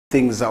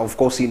things, of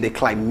course, in the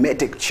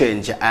climatic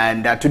change,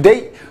 and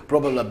today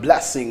probably a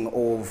blessing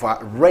of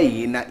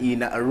rain in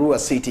Arua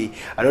City.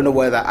 I don't know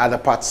whether other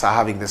parts are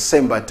having the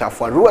same, but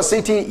for Arua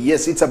City,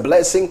 yes, it's a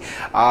blessing.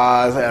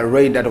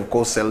 Rain that, of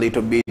course, a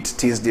little bit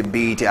teased the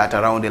beat at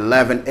around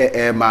 11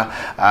 a.m.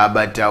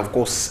 But of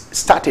course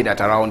started at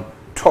around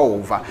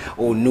 12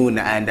 or noon,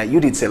 and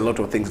you did see a lot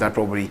of things that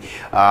probably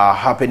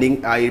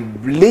happening. I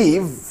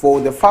believe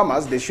for the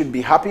farmers, they should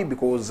be happy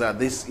because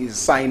this is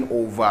sign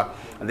of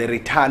the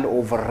return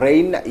of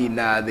rain in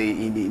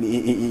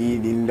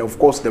of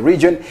course the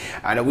region,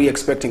 and we're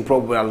expecting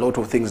probably a lot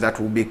of things that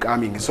will be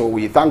coming. So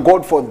we thank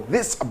God for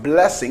this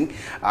blessing,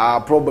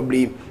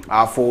 probably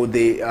for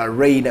the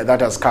rain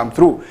that has come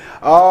through.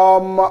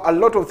 A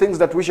lot of things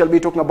that we shall be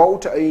talking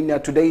about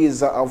in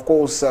today's of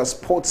course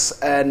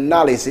sports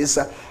analysis,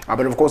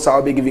 but of course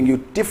I'll be giving you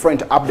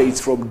different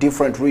updates from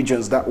different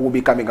regions that will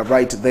be coming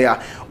right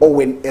there.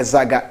 Owen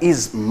Ezaga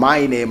is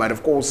my name, and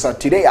of course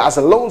today as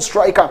a lone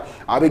striker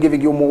I'll be giving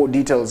you more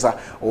details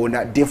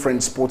on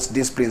different sports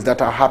disciplines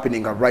that are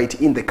happening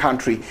right in the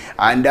country.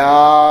 And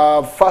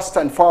first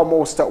and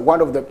foremost, one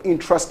of the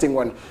interesting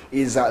one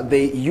is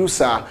the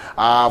USA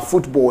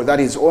football that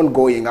is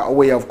ongoing,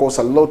 where of course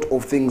a lot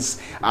of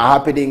things are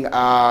happening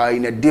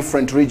in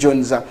different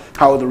regions,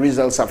 how the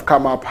results have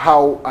come up,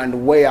 how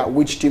and where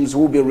which teams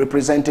will be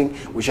representing.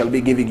 We shall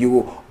be giving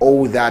you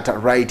all that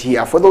right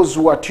here. For those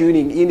who are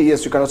tuning in,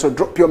 yes, you can also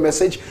drop your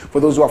message.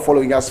 For those who are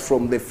following us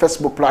from the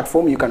Facebook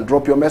platform, you can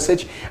drop your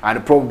message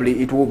and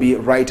probably it will be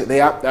right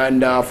there.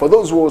 And for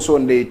those who are also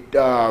on the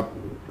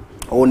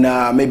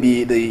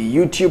maybe the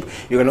YouTube,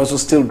 you can also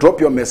still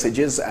drop your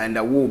messages, and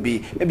will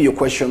be maybe your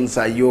questions,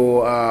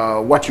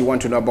 your what you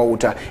want to know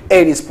about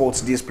any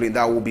sports discipline,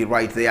 that will be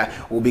right there.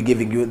 We'll be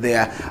giving you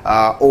there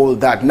all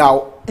that.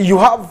 Now you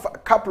have a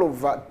couple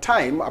of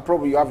time,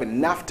 probably you have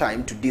enough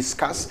time to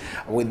discuss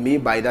with me.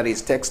 By that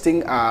is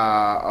texting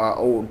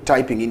or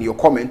typing in your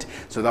comment,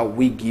 so that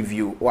we give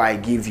you, or I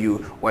give you,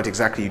 what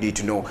exactly you need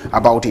to know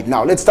about it.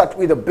 Now let's start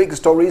with the big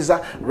stories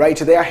right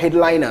there.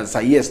 Headliners,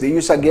 yes, the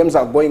USA games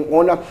are going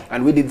on,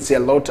 and we did see a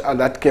lot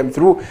that came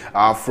through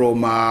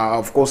from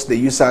of course the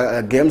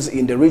USA games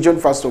in the region.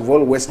 First of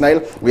all, West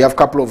Nile, we have a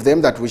couple of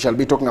them that we shall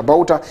be talking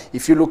about.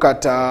 If you look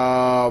at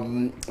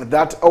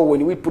that,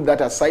 when we put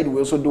that aside, we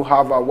also do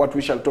have what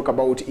we shall talk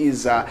about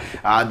is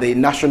the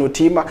national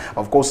team,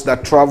 of course,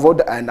 that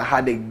traveled and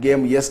had a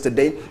game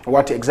yesterday.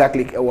 What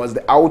exactly was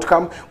the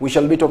outcome? We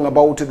shall be talking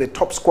about the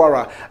top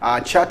scorer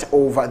chart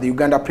of the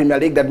Uganda Premier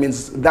League. That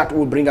means that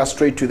will bring us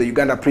straight to the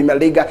Uganda Premier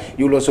League.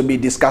 You'll also be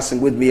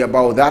discussing with me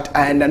about that,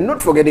 and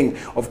not forgetting,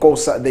 of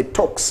course, the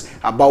talks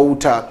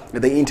about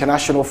the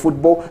international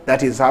football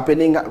that is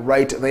happening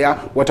right there.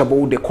 What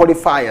about the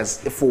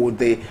qualifiers for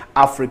the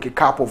Africa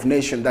Cup of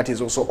Nations that is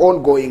also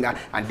ongoing,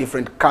 and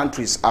different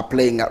countries are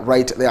playing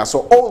right there.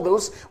 So all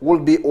those will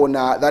be on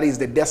that is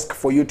the desk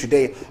for you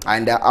today,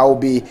 and I'll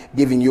be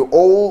giving you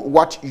all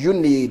what you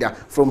need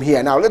from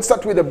here. Now let's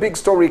start with a big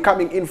story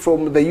coming in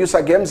from the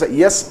USA games.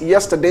 Yes,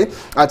 yesterday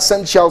at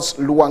St. Charles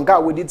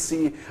Luanga, we did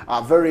see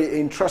a very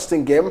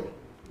interesting game.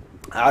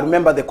 I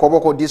remember the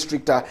Koboko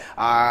district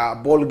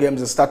ball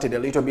games started a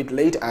little bit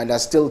late, and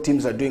still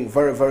teams are doing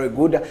very, very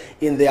good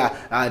in there.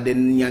 The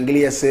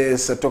Nyangili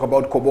says talk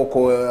about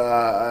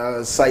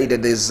Koboko side.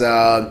 There's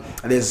the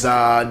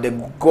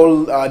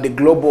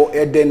Global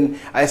Eden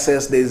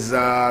SS. There's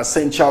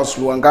St. Charles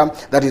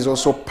Luanga that is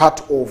also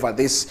part of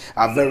this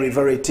very,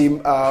 very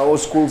team or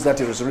schools that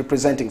it was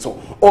representing.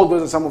 So all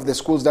those are some of the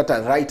schools that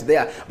are right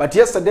there. But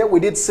yesterday we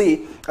did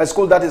see a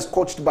school that is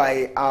coached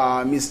by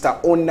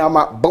Mr.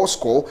 Onama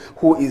Bosco,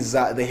 who is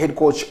the head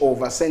coach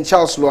of St.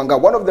 Charles Luanga,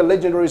 one of the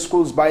legendary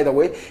schools, by the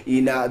way,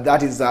 in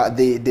that is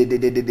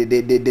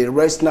the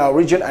West Nile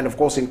region, and of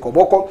course in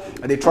Koboko.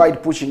 They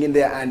tried pushing in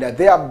there, and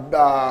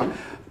their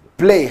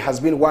play has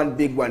been one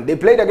big one. They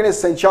played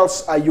against St.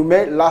 Charles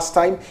Yume last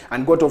time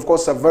and got, of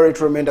course, a very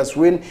tremendous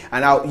win.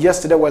 And now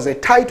yesterday was a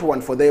tight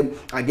one for them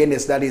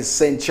against, that is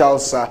St.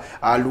 Charles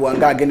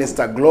Luanga against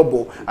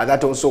Global.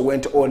 That also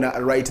went on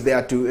right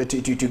there to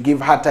give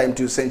hard time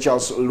to St.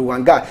 Charles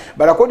Luanga.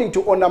 But according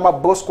to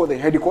Onama Bosco, the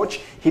head coach,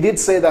 he did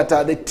say that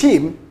the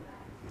team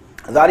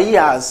that he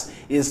has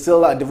is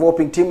still a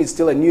developing team. It's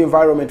still a new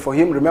environment for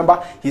him.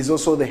 Remember, he's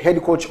also the head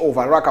coach of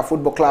Araka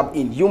Football Club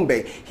in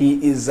Yumbe.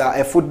 He is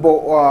a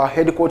football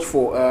head coach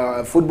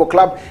for football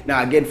club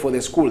now, again for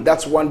the school.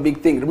 That's one big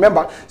thing.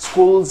 Remember,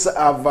 schools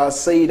have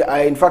said,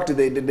 in fact,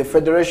 the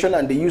federation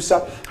and the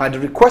USA had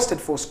requested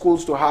for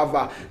schools to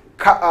have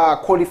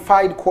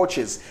qualified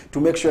coaches to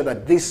make sure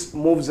that this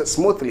moves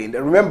smoothly. And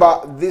remember,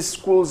 these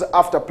schools,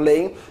 after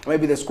playing,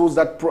 maybe the schools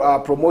that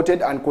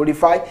promoted and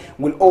qualify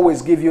will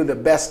always give you the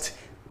best.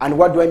 And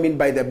what do I mean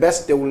by the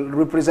best? They will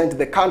represent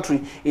the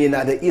country in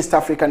the East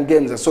African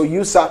Games. So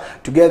USA,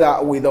 together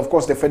with, of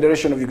course, the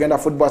Federation of Uganda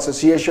Football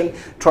Association,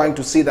 trying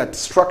to see that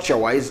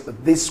structure-wise,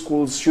 these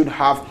schools should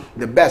have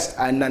the best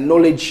and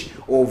knowledge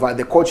of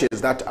the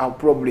coaches that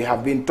probably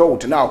have been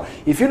taught. Now,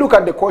 if you look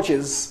at the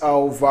coaches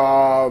of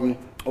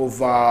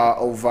Mvara.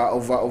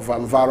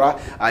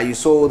 You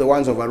saw the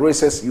ones of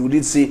Arueses. You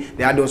did see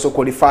they had also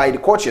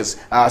qualified coaches.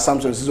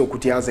 Samson Sizo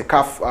Kuti has a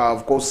CAF,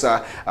 of course,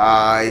 a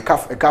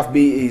CAF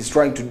B is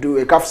trying to do,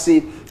 a CAF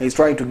C is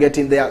trying to get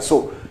in there.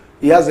 So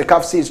he has a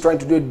CAF C, is trying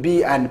to do it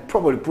B and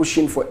probably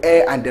pushing for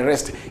A and the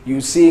rest.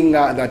 You're seeing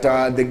that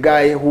the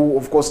guy who,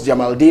 of course,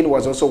 Jamaldin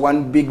was also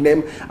one big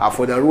name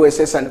for the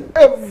RUSS, and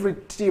every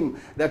team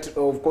that,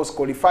 of course,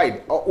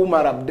 qualified.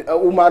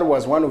 Umar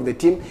was one of the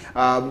team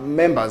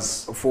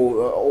members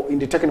for in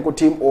the technical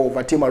team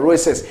of Team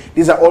RUSS.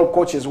 These are all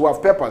coaches who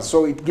have papers,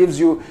 so it gives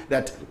you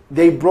that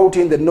they brought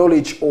in the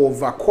knowledge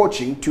of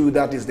coaching to,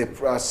 that is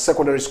the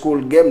secondary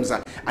school games,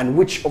 and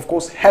which, of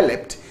course,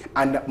 helped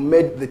and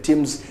made the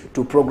teams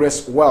to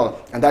progress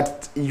well, and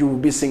that you will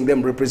be seeing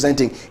them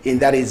representing in,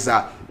 that is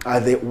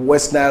the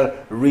West Nile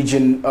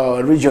region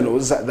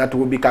regionals that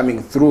will be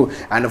coming through.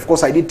 And of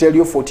course, I did tell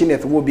you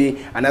 14th will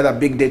be another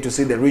big day to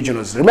see the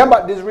regionals.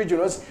 Remember, these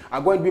regionals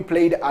are going to be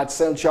played at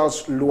St.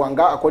 Charles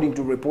Luanga, according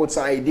to reports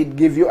I did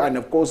give you, and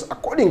of course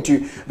according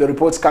to the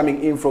reports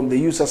coming in from the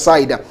user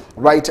side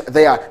right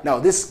there. Now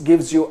this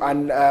gives you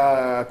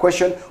a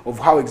question of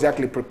how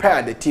exactly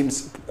prepared the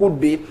teams could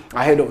be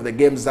ahead of the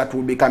games that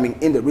will be coming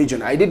in the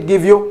region. I did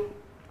give you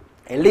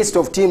a list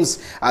of teams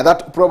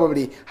that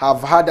probably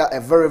have had a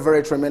very,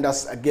 very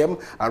tremendous game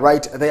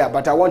right there.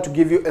 But I want to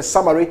give you a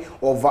summary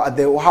of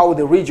how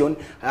the region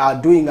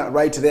are doing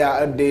right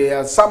there. There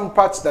are some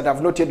parts that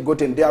have not yet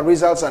gotten their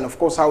results, and of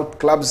course how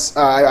clubs,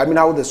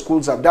 how the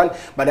schools have done.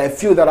 But a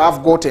few that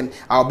I've gotten,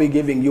 I'll be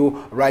giving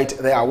you right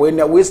there.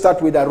 When we start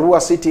with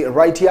Arua City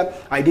right here,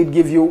 I did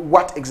give you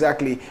what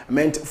exactly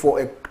meant for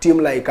a team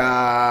like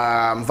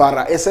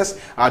Mvara SS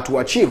to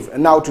achieve.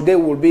 Now today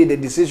will be the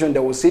decision. They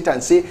will sit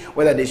and see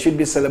whether they should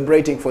be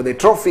celebrating for the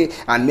trophy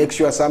and make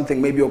sure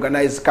something maybe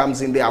organized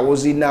comes in there. I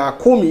was in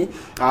Kumi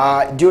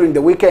during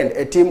the weekend.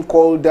 A team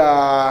called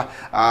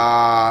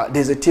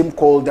there's a team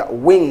called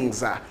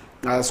Wings.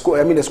 A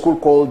school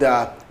called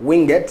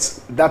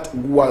Wingettes that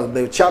were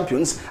the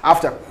champions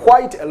after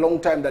quite a long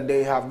time that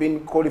they have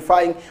been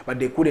qualifying, but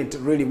they couldn't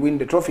really win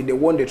the trophy. They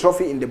won the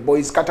trophy in the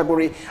boys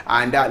category,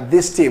 and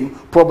this team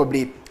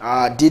probably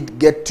did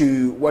get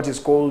to what is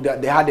called,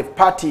 they had a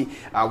party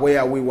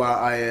where we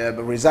were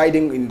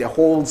residing in the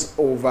halls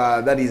of,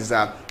 that is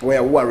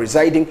where we were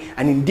residing,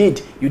 and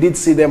indeed you did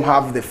see them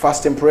have the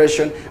first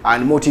impression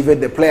and motivate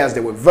the players.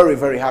 They were very,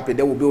 very happy.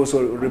 They will be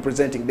also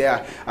representing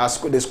their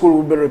the school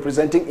will be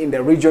representing in the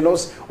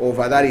regionals of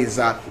that is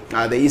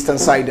the eastern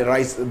side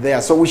right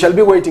there. So we shall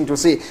be waiting to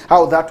see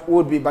how that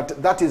would be,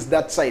 but that is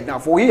that side. Now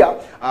for here,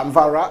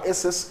 Mvara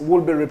SS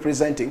will be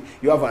representing.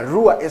 You have a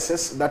Rua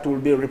SS that will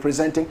be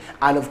representing,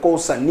 and of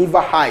course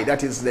Niva High,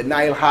 that is the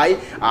Nile High,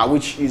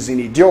 which is in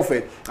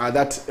Idiofe,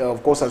 that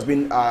of course has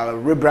been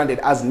rebranded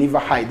as Niva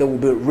High. They will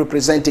be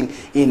representing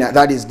in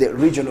that is the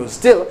regionals.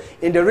 Still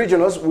in the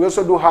regionals, we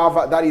also do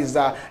have that is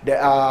the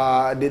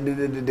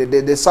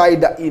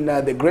side in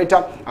the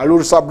greater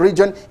Alur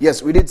sub-region.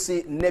 Yes, we did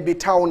see Nebi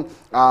Town,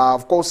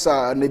 of course,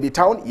 Nebi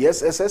Town,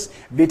 yes, SS,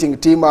 beating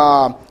team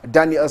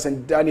Daniels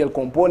and Daniel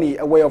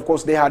Komponi, where of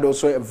course they had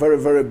also a very,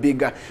 very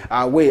big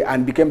way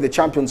and became the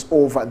champions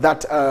of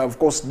that, of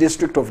course,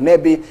 district of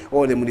Nebi,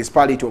 or the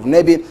municipality of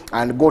Nebi,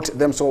 and got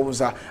themselves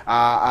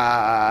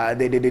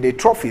the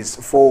trophies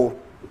for,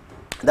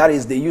 that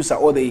is the user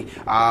or the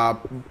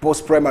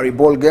post-primary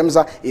ball games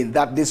in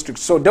that district.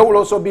 So they will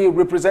also be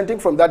representing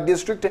from that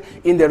district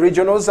in the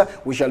regionals.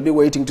 We shall be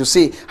waiting to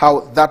see how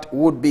that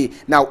would be.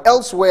 Now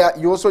elsewhere,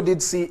 you also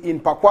did see in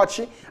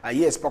Pakwachhi.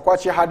 Yes,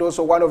 Pakwachhi had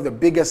also one of the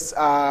biggest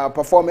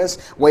performance,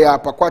 where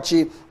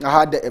Pakwachhi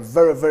had a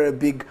very, very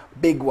big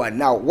one.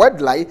 Now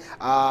Wedley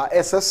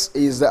SS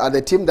is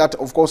the team that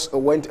of course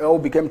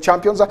became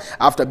champions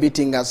after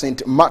beating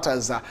St.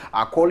 Martha's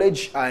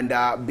College,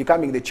 and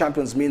becoming the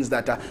champions means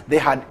that they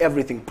had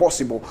everything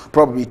possible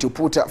probably to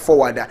put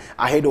forward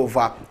ahead of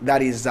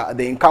that is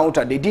the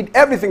encounter. They did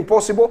everything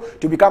possible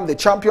to become the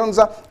champions,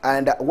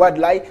 and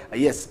Wedley,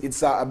 yes,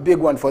 it's a big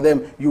one for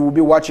them. You will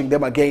be watching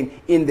them again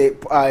in the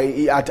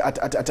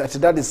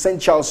that is St.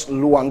 Charles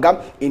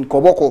Luanga in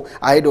Koboko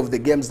ahead of the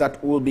games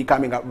that will be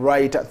coming up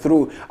right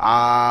through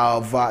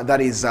that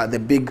is the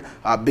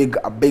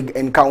big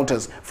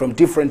encounters from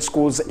different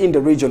schools in the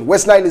region.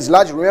 West Nile is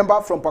large, remember,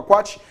 from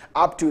Pakwachhi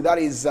up to that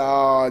is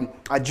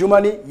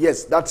Adjumani.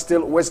 Yes, that's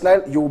still West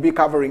Nile. You will be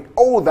covering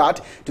all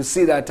that to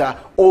see that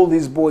all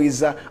these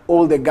boys,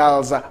 all the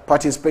girls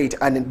participate,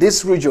 and in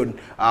this region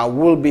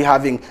will be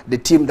having the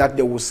team that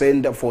they will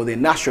send for the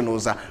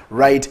nationals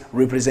right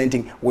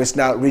representing West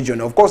Nile region.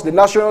 Of course, the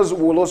nationals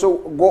will also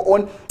go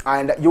on,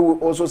 and you will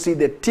also see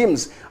the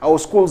teams or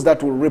schools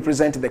that will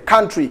represent the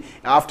country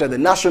after the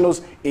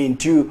nationals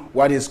into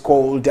what is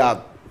called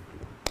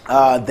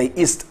the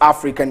East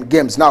African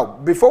Games. Now,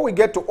 before we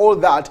get to all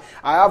that,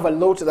 I have a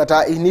lot that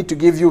I need to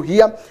give you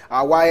here.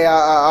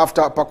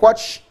 After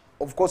Pakwachhi,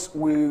 of course,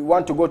 we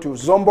want to go to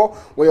Zombo,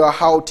 where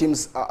how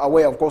teams are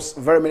aware. Of course,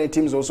 very many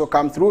teams also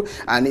come through.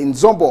 And in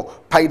Zombo,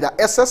 Paida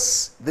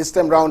SS, this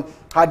time round,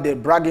 had the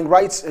bragging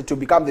rights to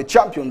become the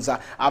champions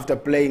after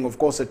playing, of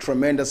course,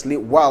 tremendously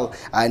well,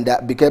 and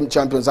became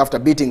champions after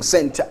beating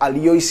St.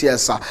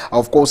 Aloysius,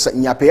 of course,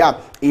 Nyapea,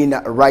 in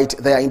right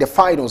there in the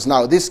finals.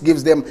 Now, this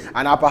gives them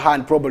an upper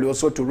hand probably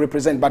also to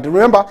represent. But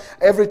remember,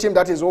 every team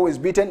that is always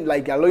beaten,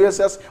 like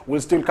Aloysius,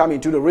 will still come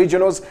into the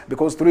regionals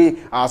because three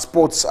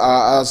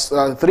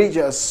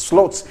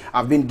slots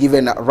have been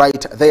given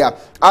right there.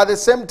 At the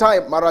same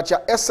time,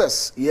 Maracha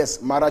SS, yes,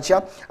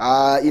 Maracha.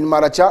 In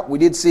Maracha, we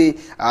did see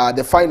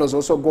the finals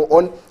also go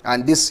on,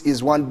 and this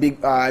is one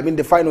big, I mean,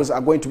 the finals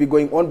are going to be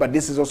going on, but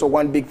this is also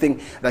one big thing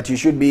that you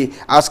should be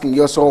asking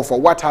yourself for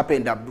what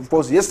happened. Of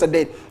course,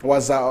 yesterday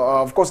was,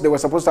 of course, they were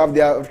supposed to have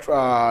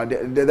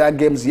their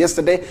games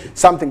yesterday,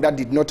 something that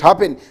did not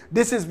happen.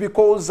 This is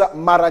because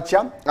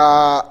Maracha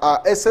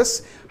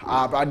SS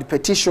had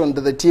petitioned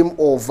the team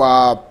of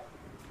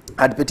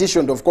had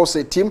petitioned, of course,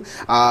 a team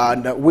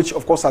which,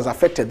 of course, has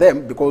affected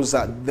them because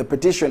the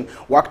petition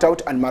worked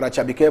out and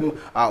Maracha became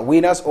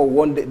winners or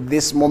won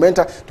this moment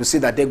to see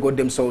that they got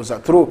themselves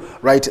through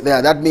right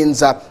there. That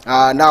means now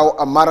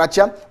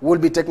Maracha will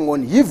be taking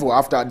on Yivu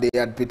after they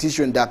had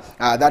petitioned,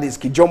 that is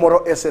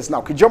Kijomoro SS.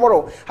 Now,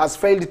 Kijomoro has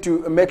failed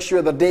to make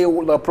sure that they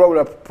will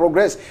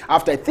progress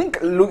after, I think,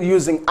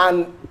 using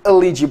an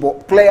eligible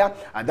player,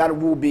 and that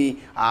will be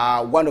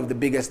one of the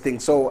biggest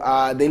things. So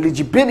the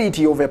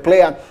eligibility of a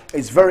player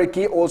is very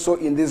key also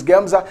in these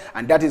games,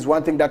 and that is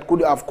one thing that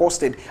could have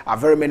costed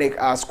very many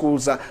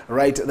schools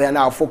right there.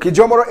 Now, for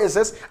Kijomoro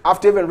SS,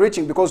 after even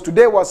reaching, because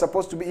yesterday was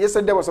supposed to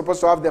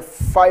have the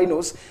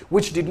finals,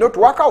 which did not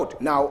work out.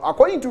 Now,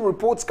 according to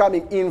reports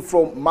coming in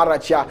from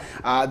Maracha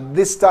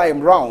this time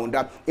round,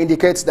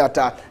 indicates that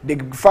the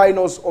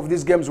finals of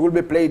these games will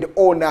be played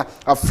on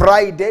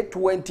Thursday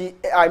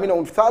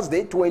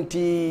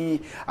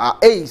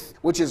 28th,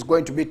 which is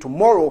going to be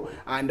tomorrow,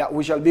 and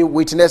we shall be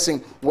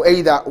witnessing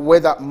either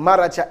whether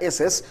Maracha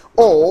SS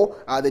or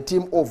the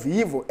team of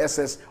Yivu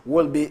SS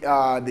will be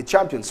the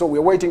champion. So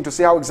we're waiting to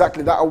see how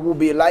exactly that will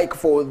be like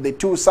for the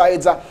two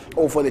sides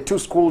or for the two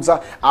schools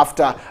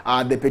after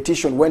the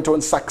petition went on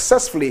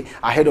successfully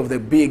ahead of the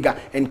big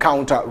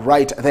encounter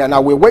right there.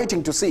 Now we're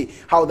waiting to see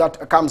how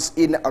that comes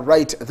in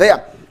right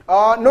there.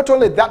 Not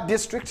only that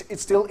district,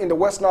 it's still in the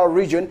West Nile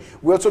region.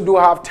 We also do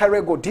have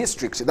Terego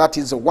district. That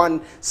is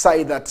one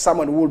side that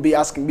someone will be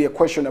asking me a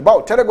question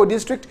about. Terego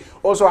district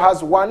also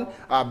has one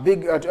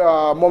big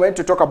moment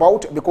to talk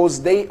about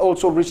because they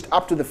also reached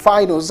up to the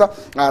finals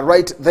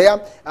right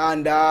there.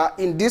 And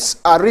in this,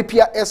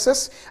 Ripia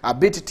SS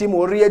beat Team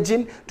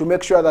Oriagin to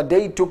make sure that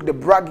they took the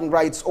bragging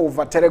rights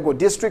over Terego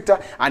district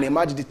and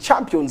emerged the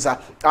champions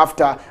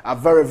after a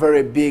very,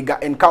 very big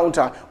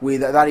encounter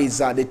with, that is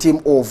the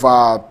team of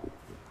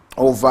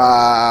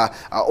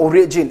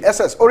Oriagin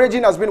SS.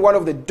 Oriagin has been one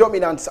of the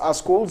dominant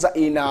schools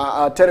in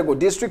Terego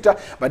district,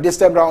 but this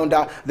time round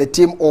the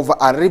team of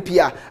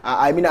Aria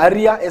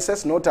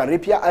SS, not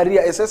Aripia,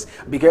 Aria SS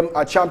became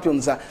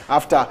champions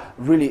after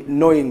really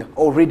knowing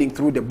or reading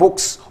through the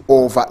books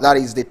of that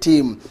is the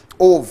team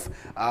of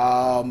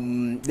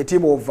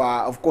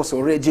of course,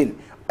 Oriagin.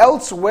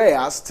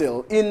 Elsewhere,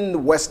 still in the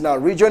West Nile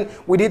region,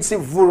 we did see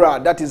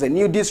Vura, that is a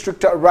new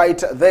district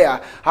right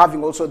there,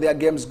 having also their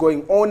games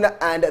going on.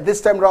 And this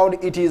time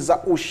round, it is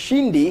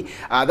Ushindi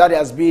that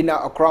has been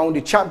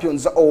crowned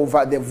champions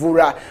over the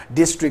Vura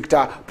district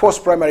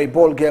post-primary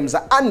ball games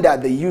under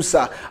the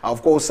USA,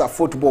 of course,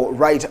 football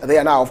right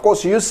there. Now, of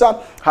course,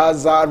 USA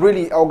has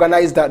really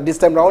organized this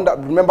time round.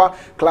 Remember,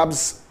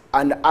 clubs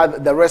and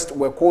the rest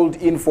were called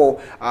in for,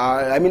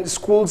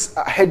 schools,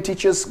 head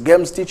teachers,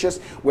 games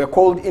teachers were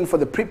called in for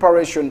the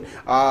preparation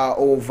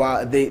of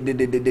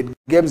the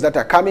games that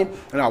are coming.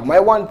 Now, my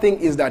one thing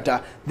is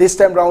that this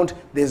time round,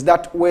 there's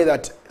that way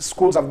that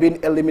schools have been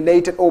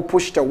eliminated or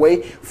pushed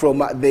away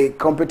from the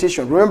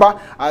competition. Remember,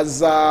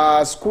 as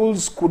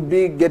schools could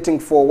be getting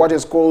for what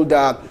is called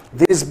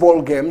these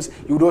ball games,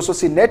 you would also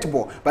see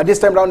netball. But this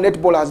time round,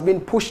 netball has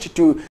been pushed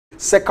to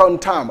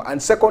second term, and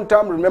second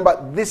term, remember,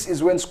 this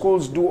is when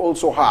schools do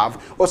also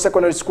have, or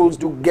secondary schools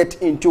do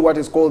get into what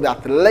is called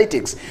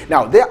athletics.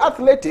 Now, their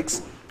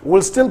athletics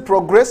will still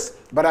progress,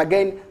 but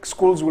again,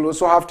 schools will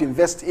also have to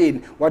invest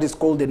in what is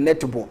called the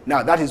netball.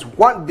 Now, that is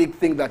one big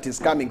thing that is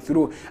coming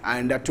through,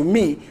 and to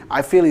me,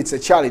 I feel it's a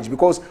challenge,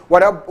 because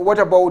what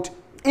about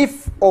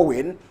if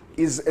Owen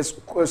is a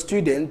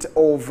student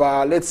of,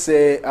 let's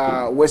say,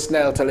 West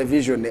Nile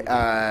Television,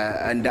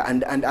 and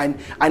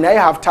I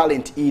have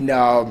talent in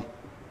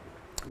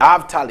I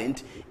have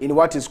talent in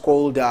what is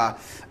called, I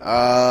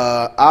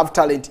have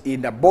talent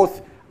in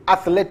both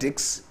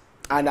athletics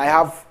and I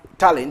have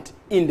talent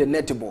in the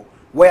netball.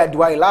 Where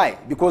do I lie?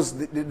 Because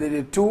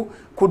the two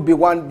could be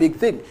one big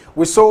thing.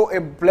 We saw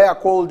a player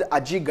called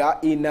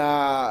Ajiga in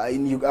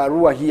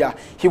Arua here.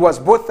 He was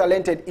both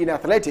talented in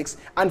athletics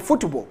and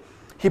football.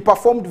 He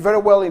performed very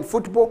well in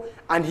football,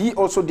 and he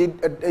also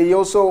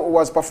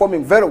was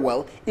performing very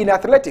well in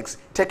athletics,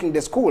 taking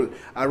the school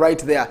right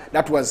there.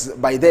 That was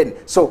by then.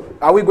 So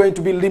are we going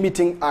to be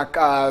limiting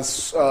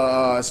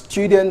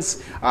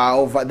students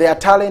of their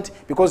talent?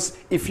 Because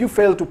if you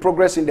fail to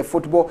progress in the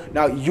football,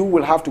 now you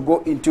will have to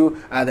go into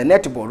the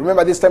netball.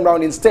 Remember, this time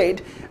around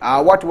instead,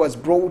 what was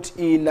brought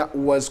in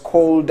was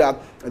called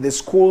the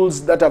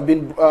schools that have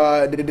been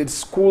the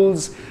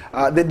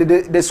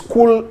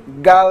school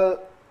girl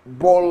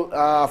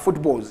ball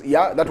footballs,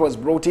 yeah, that was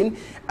brought in.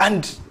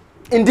 And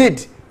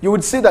indeed, you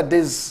would see that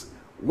there's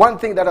one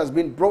thing that has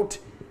been brought,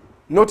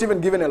 not even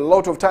given a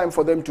lot of time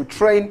for them to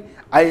train.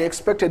 I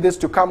expected this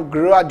to come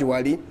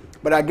gradually,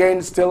 but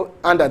again, still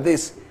under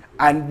this,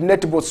 and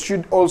netball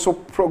should also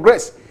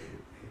progress.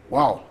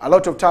 Wow, a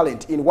lot of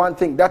talent in one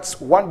thing. That's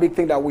one big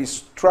thing that we're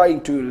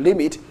trying to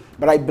limit,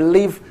 but I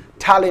believe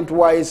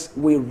talent-wise,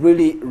 we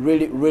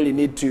really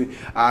need to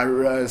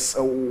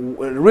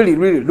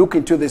really look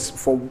into this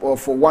for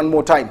one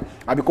more time,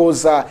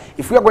 because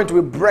if we are going to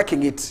be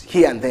breaking it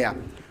here and there are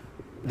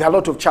a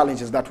lot of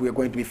challenges that we are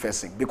going to be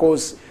facing,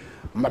 because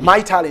my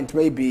talent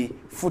may be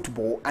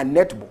football and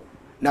netball.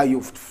 Now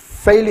you're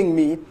failing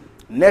me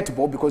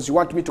netball because you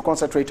want me to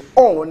concentrate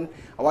on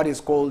what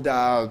is called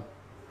the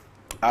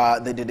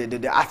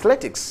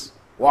athletics.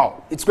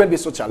 Wow, it's going to be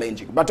so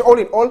challenging. But all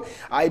in all,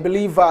 I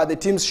believe the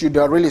teams should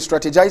really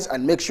strategize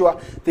and make sure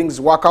things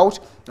work out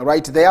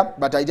right there.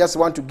 But I just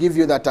want to give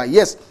you that,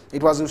 yes,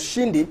 it was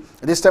Ushindi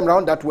this time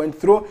around that went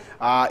through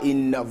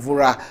in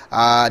Vura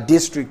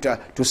district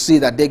to see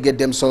that they get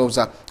themselves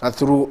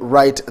through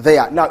right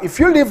there. Now, if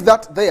you leave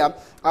that there,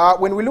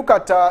 when we look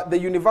at the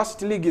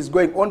University League is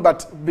going on,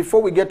 but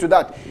before we get to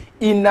that,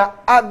 in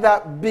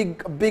other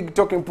big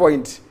talking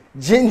point,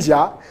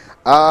 Jinja,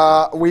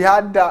 we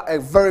had a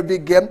very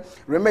big game.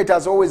 Remember, it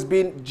has always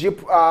been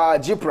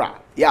Jipra.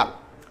 Yeah,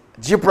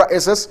 Jipra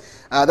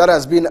SS. That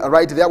has been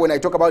right there. When I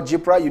talk about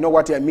Jipra, you know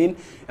what I mean.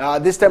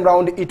 This time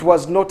round, it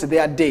was not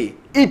their day.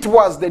 It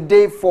was the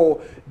day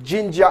for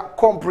Jinja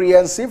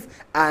Comprehensive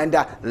and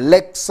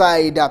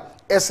Lakeside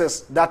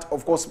SS that,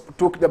 of course,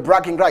 took the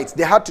bragging rights.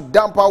 They had to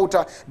dump out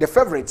the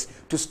favorites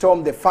to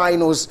storm the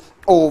finals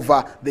of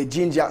the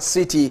Jinja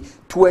City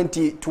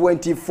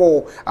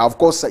 2024. Of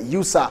course,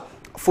 USA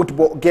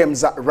football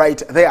games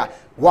right there.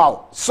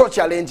 Wow, so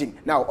challenging.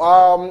 Now,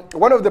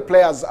 one of the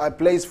players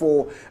plays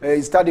for,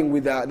 is studying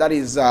with, that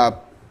is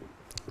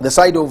the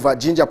side of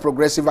Jinja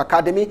Progressive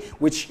Academy,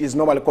 which is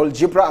normally called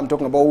Jipra. I'm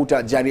talking about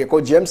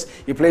Jarieko James.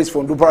 He plays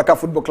for Ndubaraka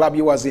Football Club.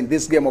 He was in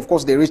this game. Of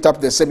course, they reached up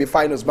the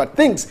semi-finals, but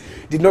things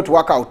did not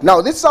work out.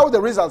 Now, this is how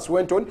the results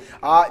went on.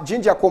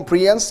 Jinja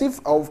Comprehensive,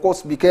 of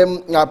course, played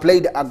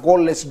a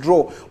goalless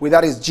draw with,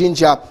 that is,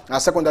 Jinja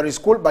Secondary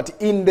School. But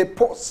in the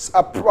post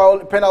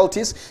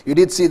penalties, you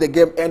did see the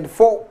game end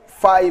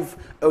 4-5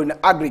 in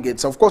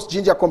aggregates. Of course,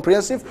 Jinja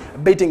Comprehensive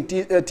beating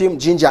team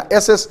Jinja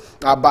SS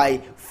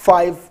by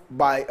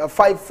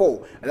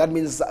 5-4. That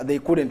means they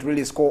couldn't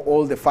really score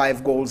all the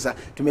 5 goals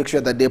to make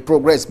sure that they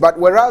progress. But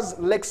whereas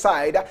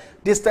Lakeside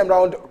this time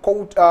round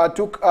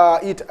took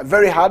it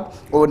very hard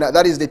on,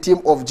 that is the team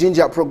of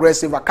Jinja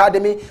Progressive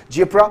Academy,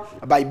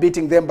 Jipra, by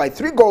beating them by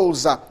 3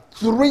 goals.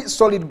 3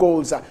 solid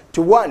goals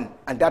to 1,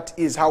 and that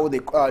is how they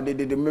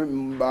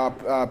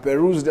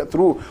perused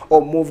through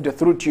or moved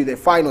through to the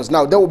finals.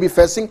 Now they will be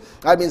facing,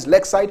 that means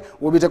Lakeside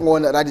will be taking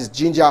on, that is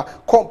Jinja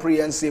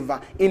Comprehensive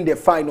in the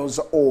finals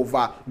of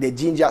the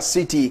Jinja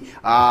City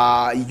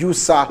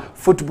USA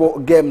football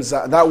games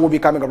that will be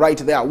coming right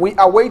there. We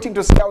are waiting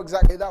to see how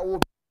exactly that will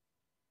be.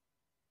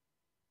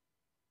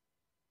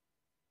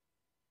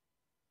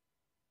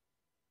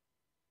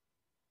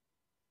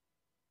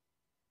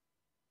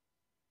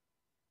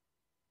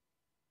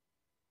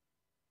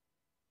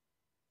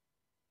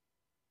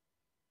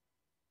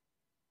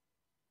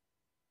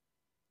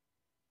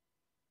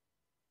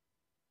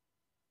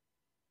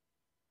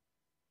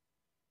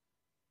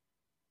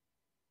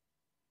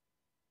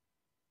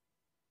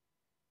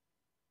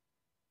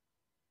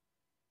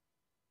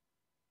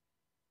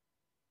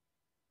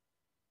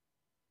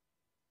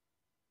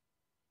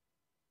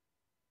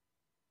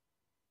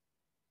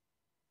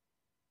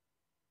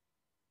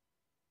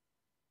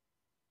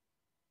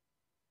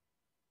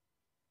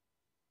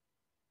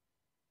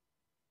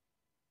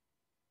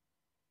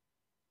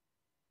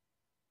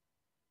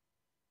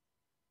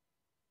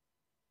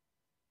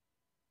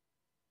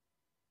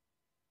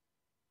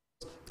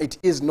 It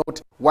is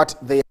not what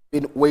they have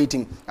been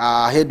waiting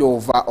ahead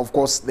of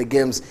course, the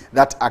games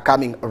that are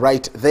coming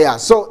right there.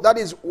 So that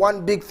is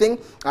one big thing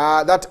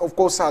that, of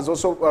course, has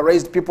also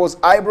raised people's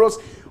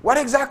eyebrows. What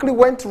exactly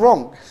went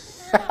wrong?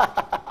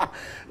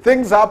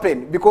 Things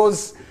happen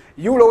because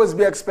you'll always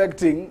be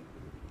expecting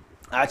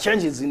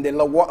changes in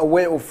the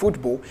way of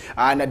football,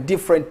 and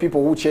different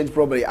people who change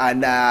probably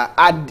and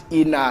add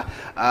in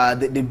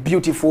the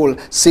beautiful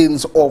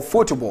scenes of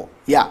football.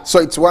 Yeah, so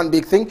it's one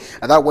big thing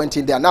that went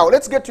in there. Now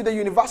let's get to the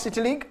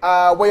University League,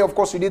 where of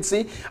course you did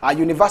see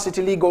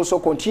University League also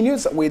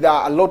continues with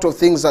a lot of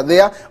things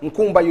there.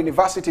 Nkumba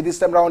University this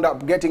time round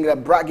up getting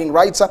bragging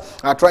rights,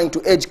 trying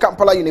to edge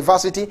Kampala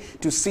University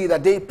to see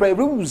that they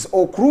peruse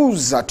or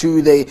cruise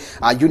to the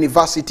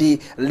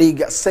University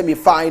League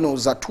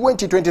semi-finals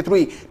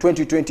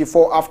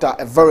 2023-2024 after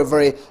a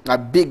very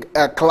big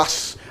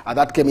clash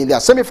that came in there.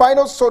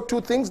 Semi-finals, so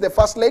two things. The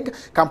first leg,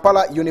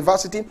 Kampala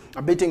University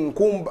beating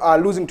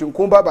losing to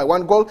Nkumba by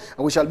 1 goal,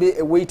 and we shall be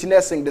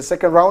witnessing the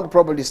second round,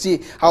 probably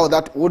see how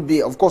that would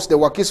be. Of course, the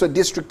Wakiso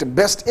District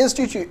Best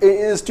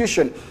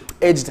Institution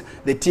edged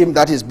the team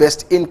that is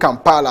best in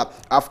Kampala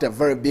after a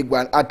very big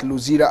one at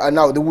Luzira. And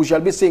now we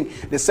shall be seeing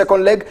the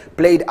second leg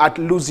played at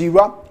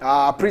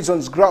Luzira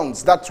Prisons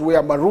grounds. That's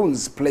where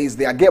Maroons plays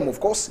their game,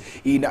 of course,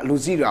 in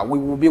Luzira. We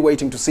will be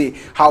waiting to see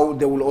how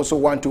they will also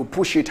want to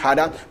push it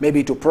harder,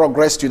 maybe to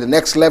progress to the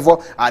next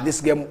level. This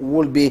game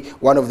will be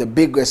one of the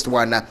biggest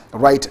one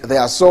right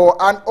there. So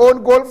an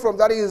own goal from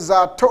that is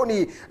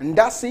Tony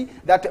Ndasi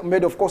that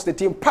made, of course, the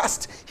team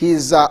past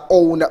his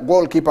own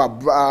goalkeeper,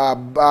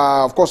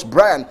 of course,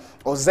 Brian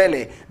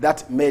Ozele,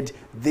 that made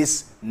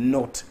this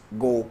not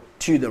go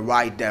to the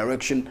right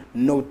direction,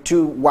 not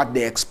to what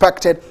they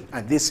expected,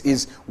 and this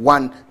is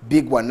one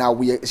big one now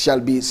we shall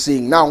be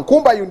seeing. Now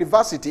Nkumba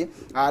University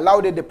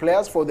lauded the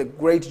players for the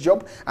great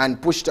job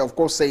and pushed, of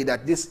course, say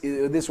that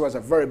this was a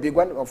very big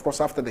one. Of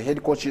course, after the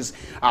head coach's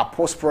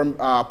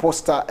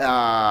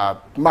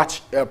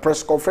match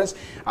press conference,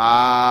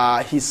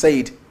 he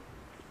said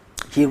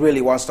he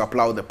really wants to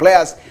applaud the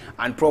players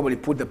and probably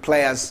put the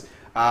players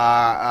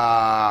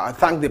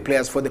thank the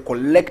players for the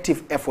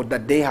collective effort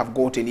that they have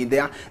gotten in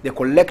there, the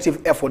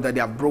collective effort that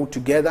they have brought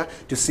together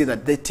to see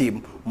that the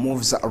team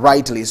moves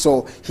rightly.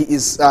 So he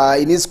is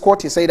in his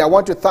quote, he said, "I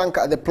want to thank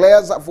the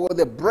players for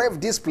the brave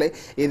display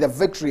in the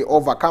victory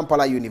over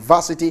Kampala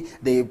University.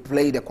 They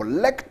played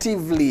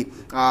collectively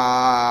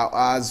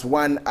as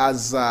one,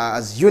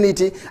 as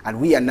unity,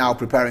 and we are now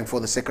preparing for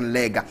the second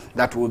leg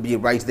that will be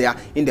right there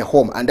in the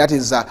home." And that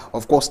is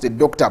of course the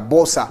Dr.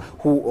 Bosa,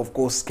 who of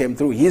course came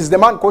through. He's the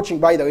man coaching,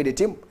 by the way, the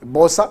team,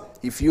 Bosa,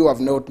 if you have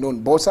not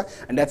known Bosa,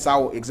 and that's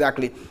how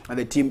exactly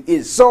the team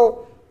is.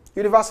 So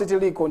University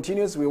League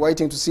continues. We're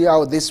waiting to see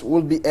how this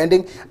will be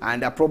ending,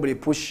 and probably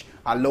push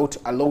a lot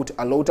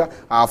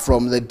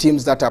from the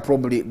teams that are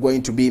probably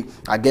going to be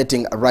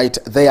getting right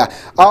there.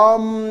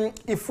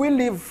 If we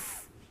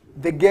leave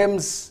the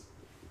games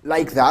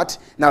like that,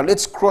 now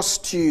let's cross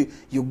to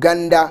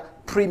Uganda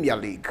Premier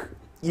League.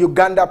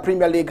 Uganda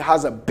Premier League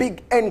has a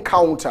big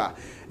encounter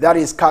that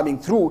is coming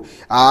through.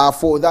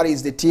 That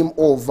is the team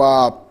of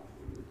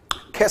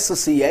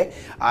KCCA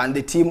and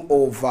the team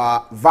of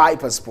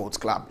Viper Sports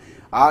Club.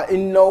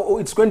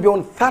 It's going to be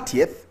on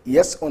 30th,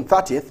 yes, on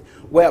 30th,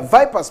 where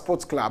Viper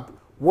Sports Club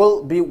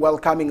will be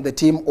welcoming the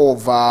team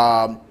of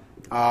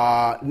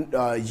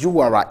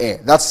URA.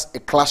 That's a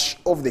clash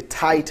of the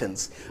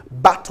Titans,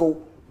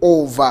 battle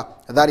over,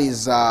 that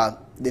is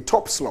the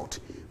top slot.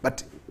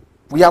 But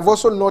we have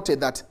also noted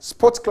that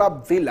Sports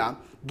Club Villa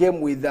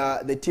game with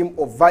the team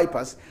of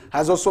Vipers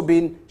has also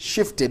been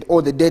shifted,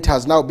 or the date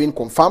has now been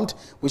confirmed.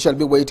 We shall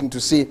be waiting to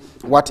see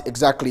what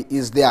exactly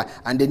is there.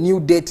 And the new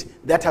date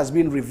that has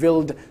been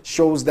revealed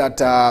shows that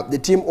the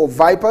team of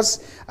Vipers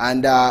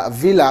and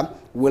Villa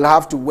will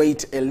have to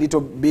wait a little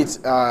bit,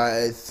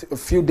 a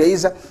few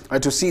days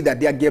to see that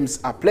their games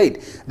are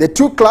played. The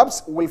two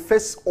clubs will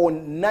face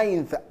on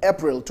 9th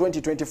April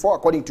 2024,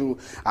 according to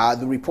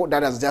the report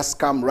that has just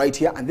come right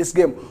here. And this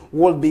game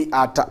will be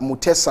at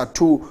Mutesa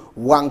 2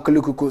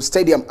 Wankulukuku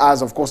Stadium,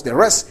 as of course the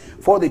race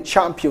for the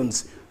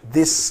champions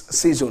this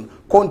season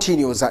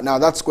continues. Now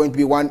that's going to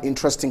be one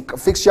interesting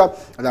fixture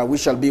that we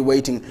shall be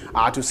waiting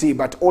to see.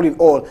 But all in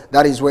all,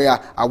 that is where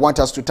I want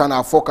us to turn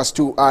our focus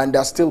to and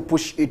still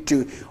push it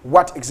to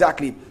what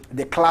exactly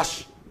the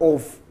clash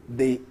of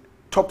the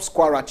top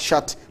scorer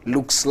chart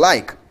looks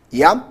like.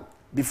 Yeah,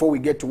 before we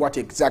get to what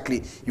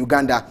exactly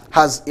Uganda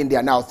has in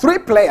there. Now 3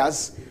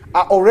 players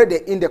are already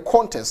in the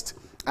contest,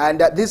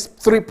 and these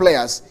 3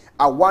 players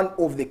are one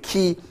of the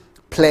key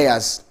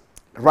players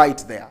right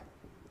there.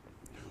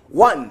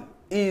 One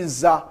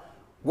is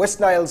West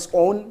Nile's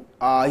own.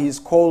 He's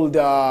called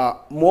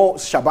Mo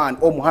Shaban,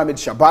 or Mohamed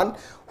Shaban,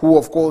 who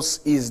of course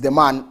is the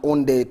man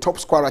on the top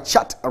scorer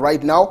chart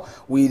right now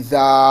with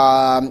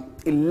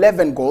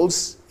 11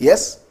 goals.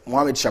 Yes,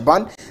 Mohamed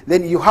Shaban.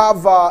 Then you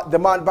have the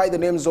man by the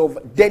names of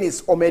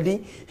Dennis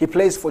Omedi. He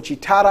plays for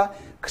Chitara.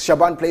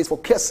 Shaban plays for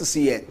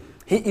KCCA.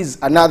 He is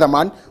another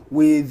man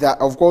with,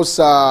 of course,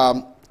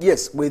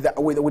 yes, with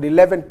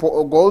 11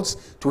 goals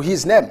to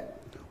his name.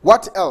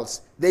 What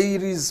else?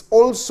 There is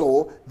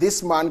also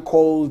this man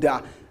called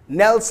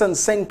Nelson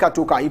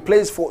Senkatuka. He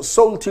plays for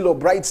Soltilo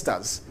Bright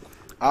Stars.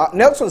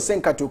 Nelson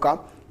Senkatuka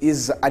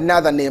is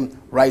another name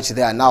right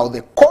there. Now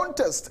the contest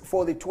contest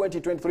for the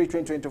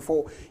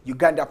 2023-2024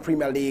 Uganda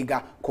Premier League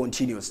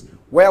continues.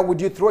 Where would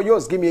you throw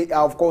yours? Give me,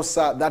 of course,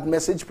 that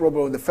message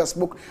probably on the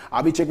Facebook.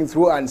 I'll be checking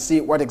through and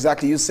see what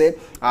exactly you say.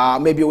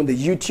 Maybe on the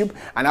YouTube,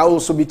 and I'll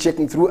also be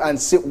checking through and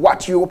see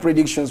what your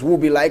predictions will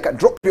be like.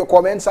 Drop your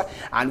comments,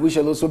 and we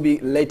shall also be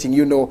letting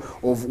you know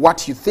of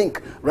what you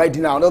think right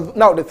now.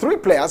 Now, the three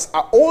players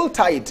are all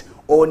tied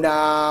on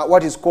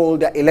what is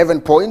called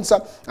 11 points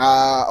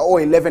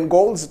or 11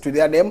 goals to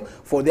their name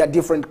for their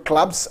different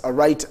clubs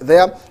right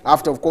there,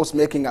 after of course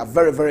making a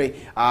very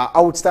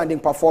outstanding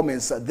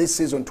performance this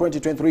season,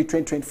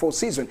 2023-2024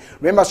 season.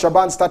 Remember,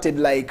 Shaban started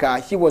like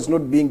he was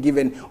not being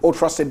given or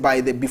trusted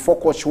by the before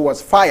coach who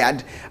was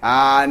fired,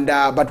 and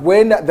but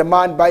when the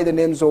man by the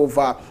names of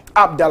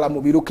Abdallah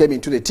Mubiru came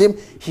into the team,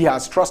 he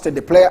has trusted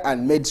the player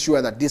and made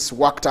sure that this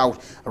worked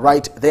out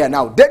right there.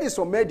 Now, Dennis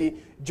Omedi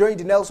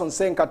joined Nelson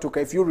Senkatuka,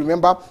 if you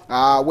remember,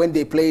 when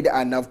they played,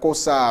 and of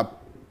course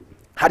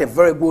had a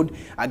very good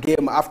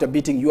game after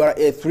beating URA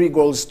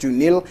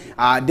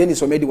 3-0.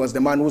 Dennis Omedi was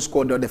the man who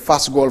scored the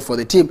first goal for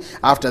the team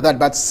after that.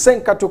 But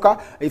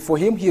Senkatuka, for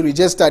him, he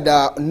registered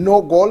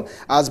no goal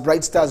as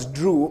Bright Stars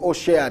drew or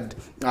shared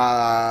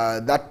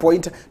that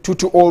point,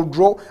 2-2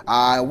 draw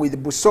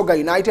with Busoga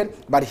United,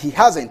 but he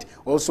hasn't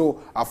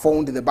also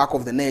found the back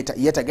of the net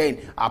yet again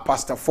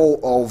past 4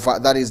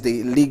 of that is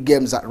the league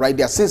games right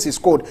there, since he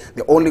scored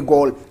the only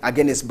goal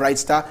against Bright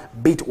Star,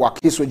 beat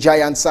Wakiso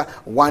Giants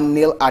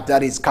 1-0 at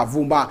that is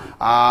Kavuma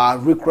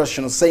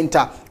Recreational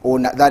Center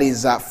on that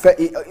is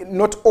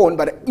not on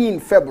but in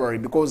February,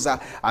 because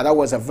that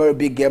was a very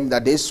big game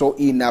that they saw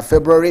in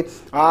February.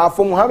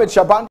 For Mohamed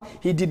Shaban,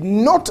 he did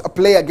not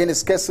play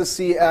against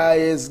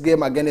KCCA's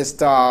game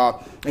against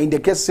in the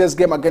KCCA's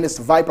game against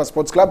Viper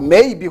Sports Club.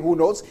 Maybe, who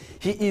knows,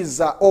 he is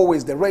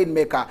always the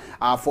rainmaker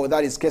for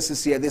that is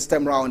KCCA this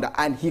time round,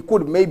 and he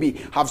could maybe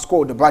have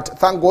scored, but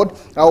thank God,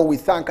 we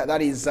thank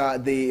that is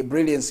the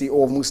brilliancy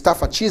of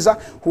Mustafa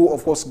Chiza, who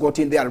of course got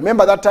in there.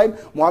 Remember that time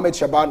Mohamed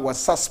Shaban was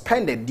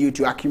suspended due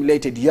to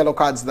accumulated yellow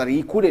cards that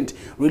he couldn't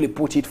really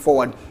put it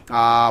forward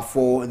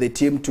for the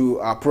team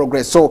to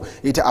progress, so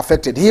it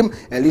affected him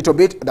a little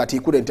bit that he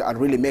couldn't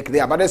really make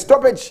there. But a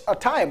stoppage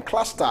time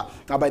cluster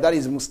by that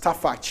is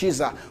Mustafa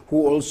Chiza,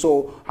 who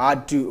also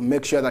had to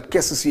make sure that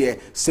KCCA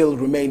still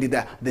remained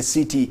the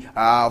city,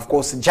 of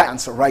course,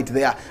 Giants right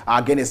there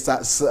against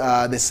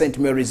the St.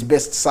 Mary's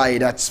best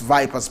side, that's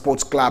Viper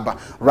Sports Club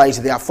right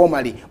there,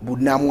 formerly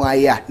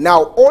Budnamuaya.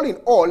 Now, all in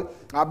all,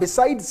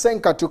 besides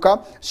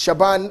Senkatuka,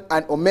 Shaban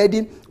and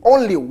Omedi,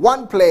 only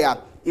one player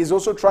is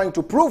also trying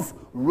to prove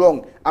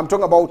wrong. I'm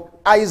talking about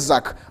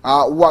Isaac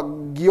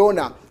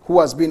Wagiona, who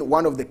has been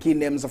one of the key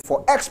names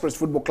for Express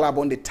Football Club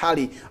on the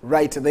tally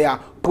right there,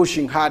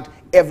 pushing hard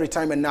every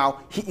time, and now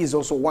he is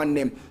also one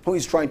name who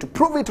is trying to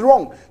prove it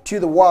wrong to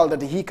the world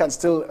that he can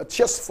still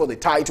chase for the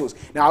titles.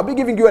 Now, I'll be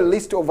giving you a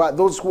list of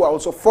those who are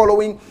also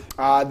following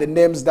the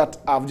names that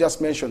I've just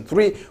mentioned,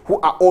 3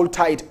 who are all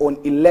tied on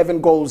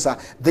 11 goals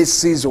this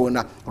season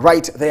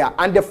right there,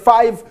 and the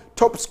 5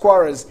 top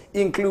scorers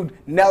include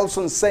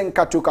Nelson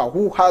Senkatuka,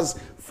 who has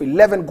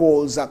 11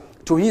 goals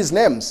to his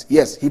names.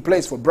 Yes, he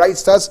plays for Bright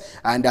Stars,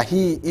 and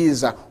he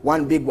is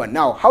one big one.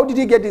 Now, how did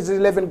he get his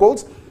 11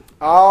 goals?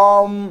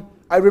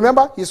 I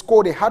remember he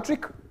scored a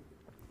hat-trick.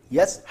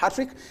 Yes,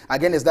 hat-trick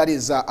against that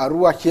is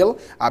Arua Hill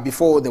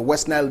before the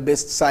West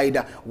Nile-based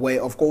side were,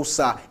 of course,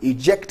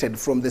 ejected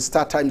from the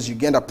Star Times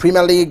Uganda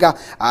Premier League,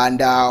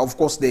 and of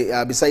course,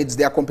 besides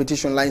their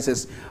competition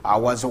license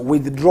was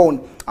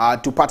withdrawn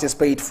to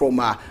participate from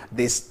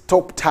this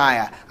top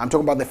tier. I'm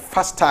talking about the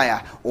first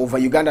tier of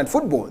Ugandan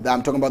football.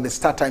 I'm talking about the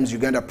Star Times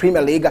Uganda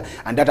Premier League,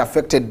 and that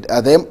affected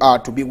them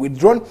to be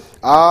withdrawn.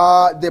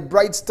 The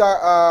Bright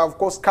Star, of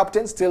course,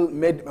 captain still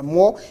made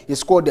more. He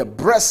scored a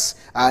brace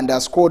and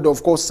scored,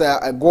 of course,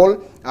 a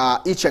goal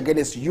each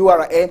against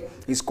URA.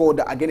 He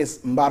scored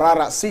against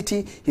Mbarara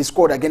City. He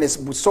scored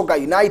against Busoga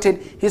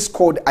United. He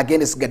scored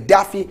against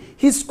Gaddafi.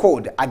 He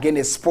scored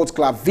against Sports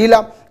Club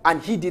Villa. And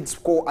he did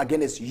score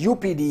against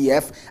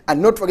UPDF,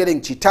 and not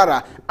forgetting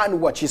Chitara and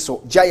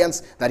Wachiso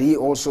Giants that he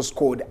also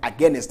scored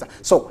against.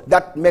 So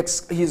that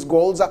makes his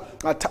goals,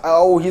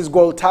 his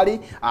goal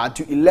tally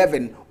to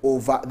 11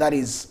 over. That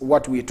is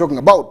what we're talking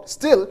about.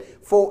 Still,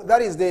 for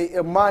that is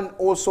the man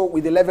also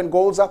with 11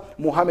 goals,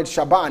 Mohamed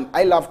Shaban.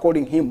 I love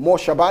calling him Mo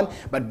Shaban,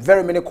 but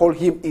very many call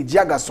him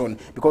Ijagason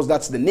because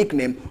that's the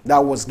nickname that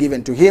was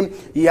given to him.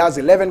 He has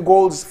 11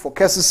 goals for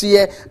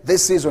KCCA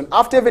this season.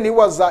 After even he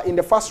was in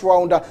the first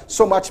round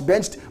so much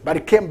benched, but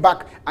he came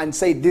back and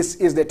said this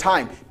is the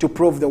time to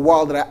prove the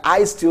world that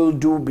I still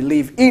do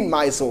believe in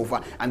myself,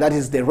 and that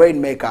is the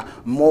rainmaker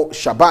Mo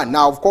Shaban.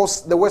 Now, of course,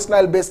 the West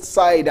Nile based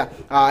side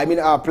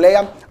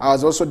player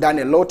has also done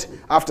a lot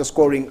after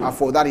scoring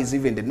for that is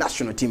even the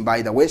national team,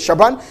 by the way.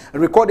 Shaban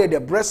recorded a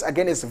brace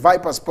against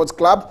Viper Sports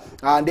Club,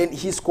 and then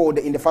he scored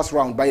in the first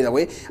round, by the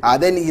way.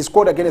 Then he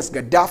scored against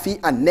Gaddafi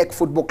and Neck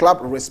Football Club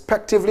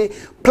respectively,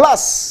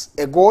 plus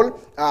a goal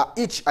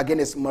each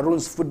against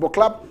Maroons Football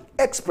Club,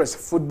 Express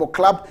Football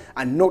Club,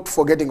 and not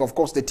forgetting, of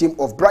course, the team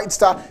of Bright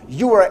Star,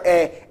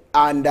 URA,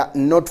 and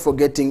not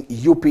forgetting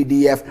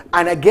UPDF.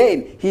 And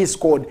again, he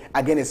scored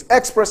against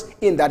Express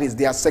in that is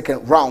their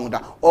second round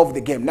of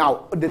the game.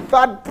 Now, the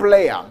third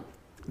player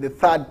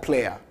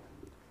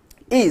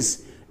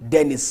is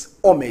Dennis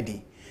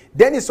Omedi.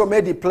 Dennis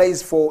Omedi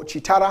plays for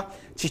Chitara.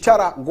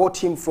 Chitara got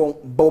him from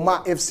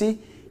Boma FC.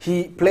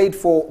 He played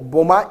for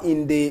Boma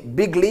in the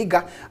big league.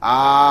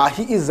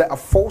 He is a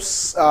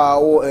force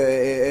or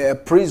a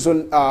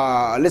prison,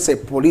 let's say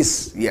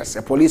police, yes,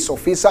 a police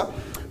officer.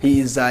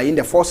 He is in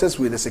the forces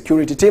with the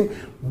security team,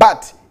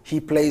 but he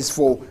plays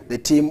for the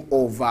team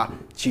of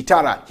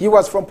Chitara. He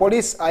was from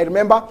police, I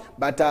remember,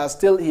 but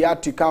still he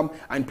had to come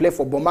and play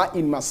for Boma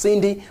in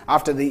Masindi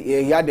after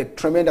he had a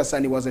tremendous,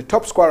 and he was a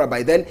top scorer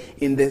by then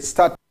in the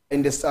start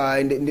in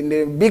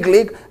the big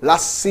league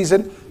last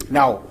season.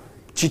 Now,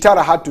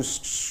 Chitara had to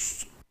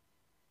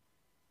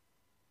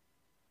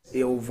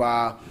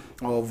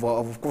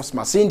of course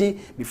Masindi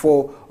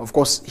before of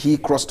course he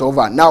crossed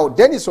over. Now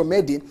Dennis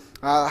Omedi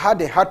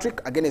had a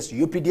hat-trick against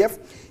UPDF.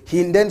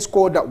 He then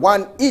scored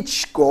one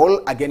each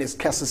goal against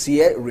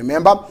KCCA,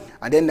 remember,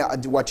 and then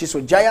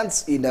Wachiso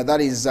Giants in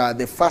that is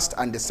the first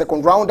and the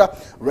second round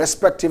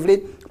respectively,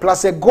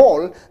 plus a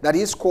goal that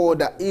he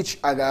scored each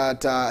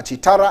at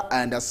Chitara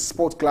and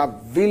Sports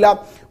Club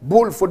Villa,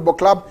 Bull Football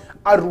Club,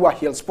 Arua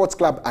Hill Sports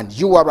Club, and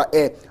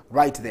URA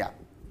right there.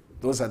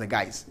 Those are the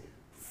guys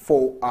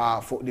for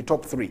the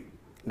top three.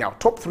 Now,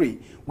 top three,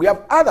 we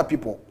have other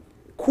people.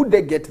 Could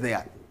they get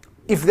there?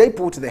 If they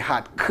put the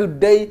heart, could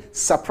they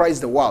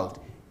surprise the world?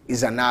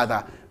 Is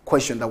another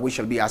question that we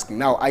shall be asking.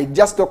 Now, I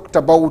just talked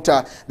about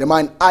the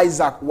man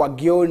Isaac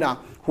Wagiona,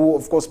 who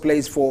of course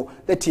plays for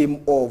the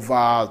team of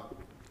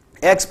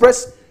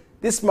Express.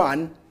 This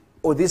man,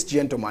 or this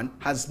gentleman,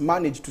 has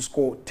managed to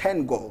score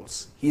 10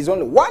 goals. He's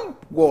only one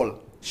goal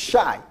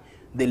shy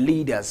the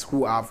leaders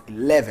who have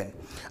 11.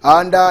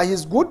 And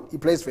he's good. He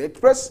plays for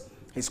Express.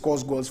 He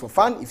scores goals for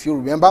fun. If you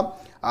remember,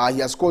 he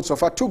has scored so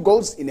far 2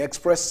 goals in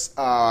Express,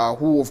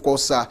 who of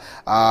course in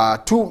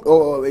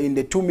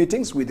the 2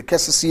 meetings with the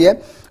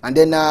KCCA. And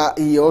then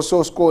he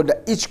also scored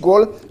each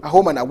goal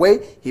home and away.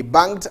 He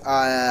banged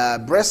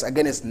Brest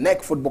against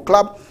Neck Football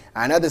Club,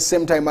 and at the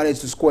same time managed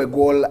to score a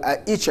goal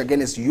each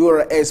against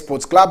URA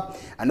Sports Club,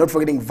 and not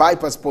forgetting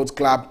Viper Sports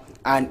Club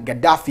and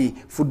Gaddafi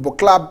Football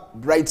Club,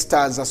 Bright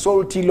Stars,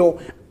 Soltilo,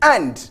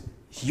 and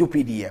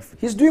UPDF.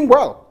 He's doing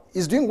well.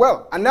 He's doing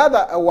well.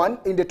 Another one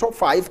in the top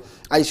 5,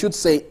 I should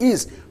say,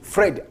 is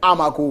Fred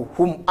Amaku,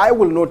 whom I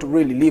will not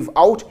really leave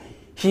out.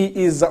 He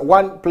is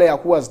one player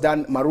who has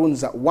done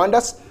Maroons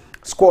wonders,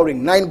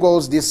 scoring 9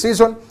 goals this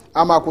season.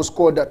 Amaku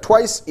scored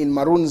twice in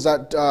Maroons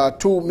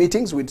 2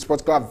 meetings with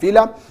Sports Club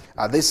Villa.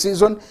 This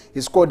season,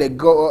 he scored a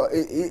goal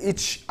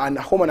each on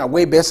home and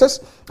away basis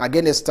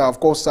against, of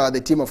course,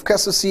 the team of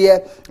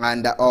KCCA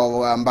and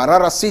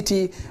Mbarara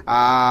City,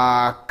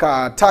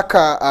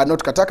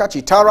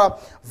 Chitara,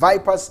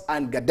 Vipers,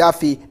 and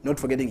Gaddafi, not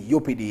forgetting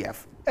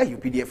UPDF.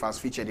 UPDF has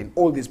featured in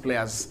all these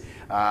players'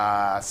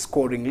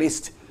 scoring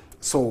list.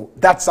 So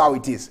that's how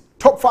it is.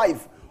 Top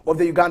 5 of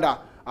the Uganda,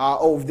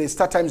 of the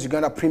StarTimes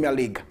Uganda Premier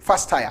League,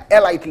 First Tier,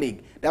 Elite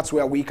League. That's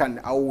where we can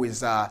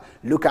always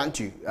look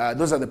into.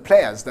 Those are the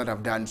players that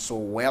have done so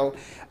well.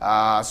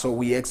 So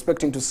we're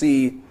expecting to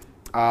see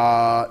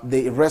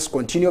the rest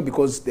continue,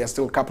 because there are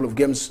still a couple of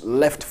games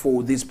left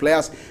for these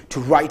players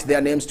to write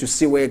their names, to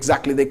see where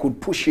exactly they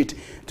could push it,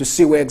 to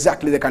see where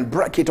exactly they can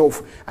break it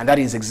off. And that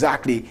is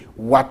exactly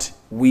what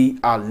we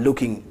are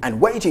looking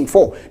and waiting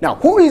for. Now,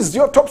 who is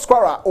your top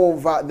scorer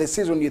of the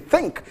season, you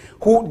think?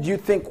 Who do you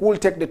think will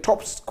take the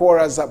top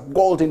scorer's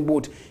golden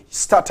boot,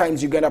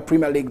 StarTimes Uganda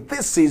Premier League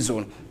this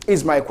season,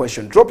 is my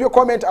question. Drop your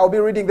comment. I'll be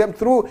reading them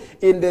through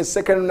in the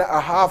second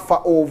half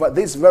of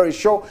this very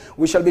show.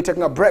 We shall be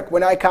taking a break.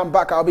 When I come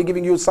back, I'll be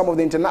giving you some of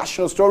the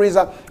international stories.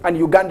 And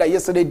Uganda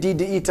yesterday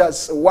did it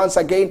once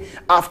again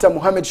after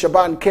Mohamed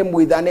Shaban came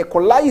with an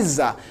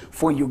equalizer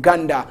for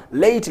Uganda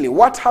lately.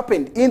 What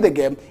happened in the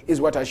game is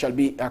what I shall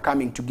be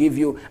coming to give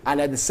you. And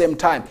at the same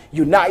time,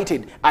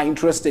 United are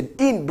interested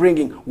in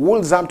bringing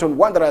Wolverhampton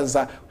Wanderers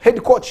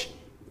head coach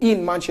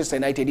in Manchester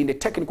United in the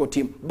technical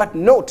team, but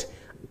not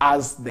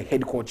as the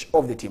head coach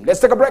of the team.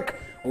 Let's take a break.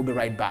 We'll be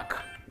right back.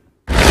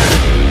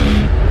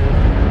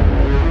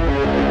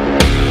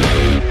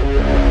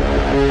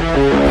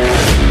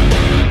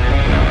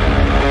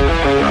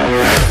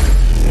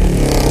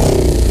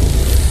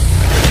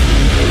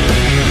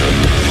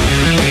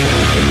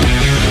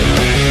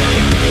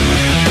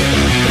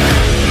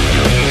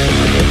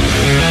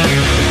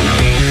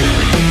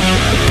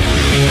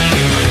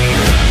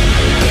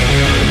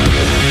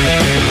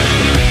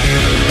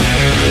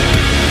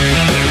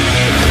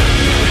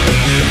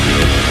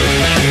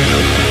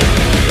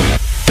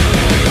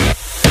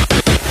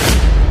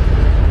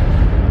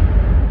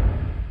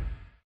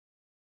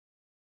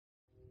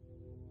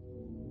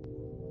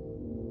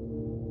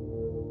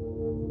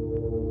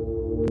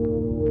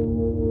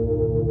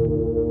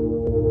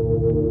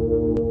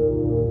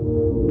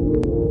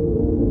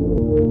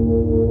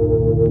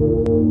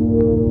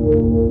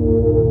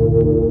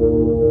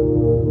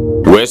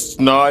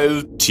 West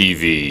Nile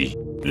TV,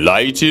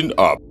 lighting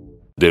up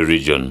the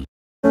region.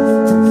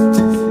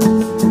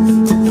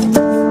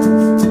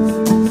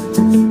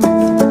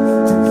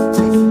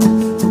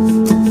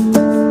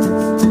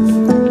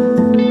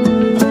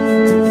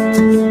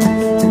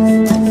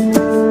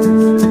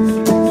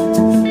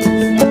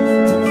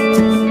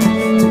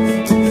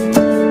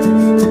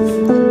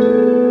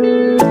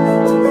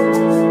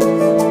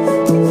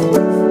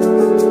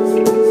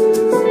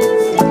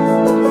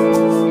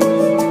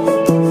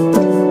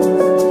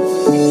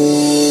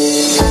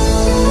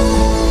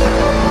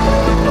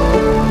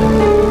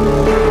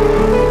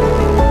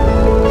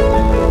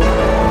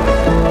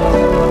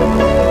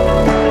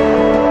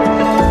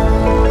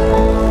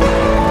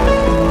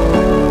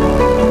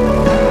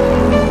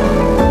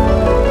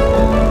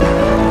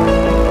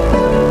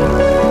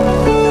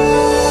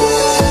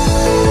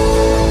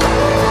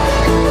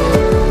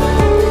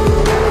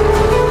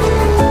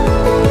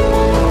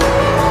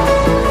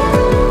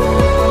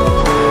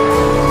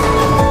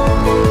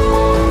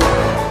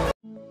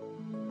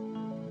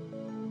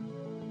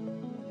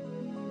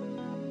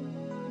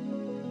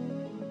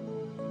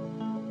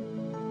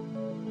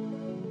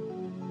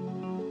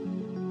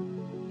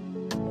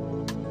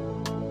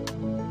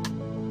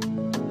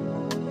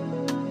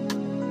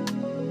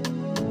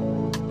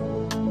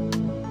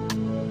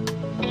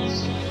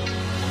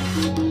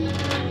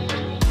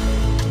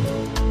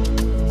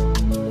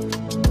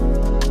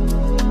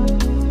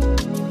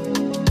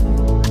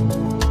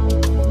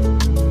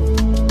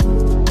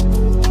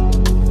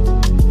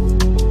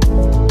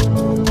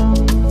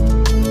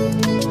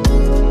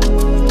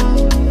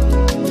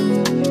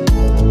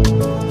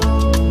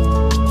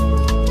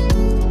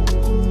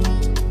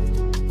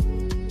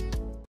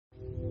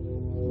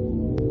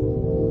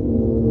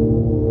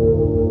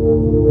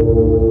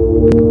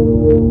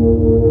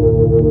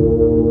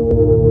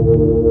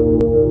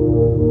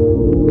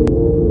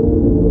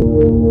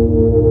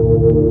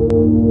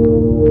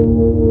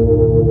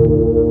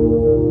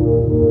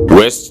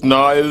 West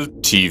Nile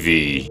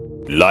TV,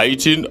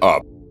 lighting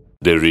up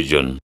the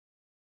region.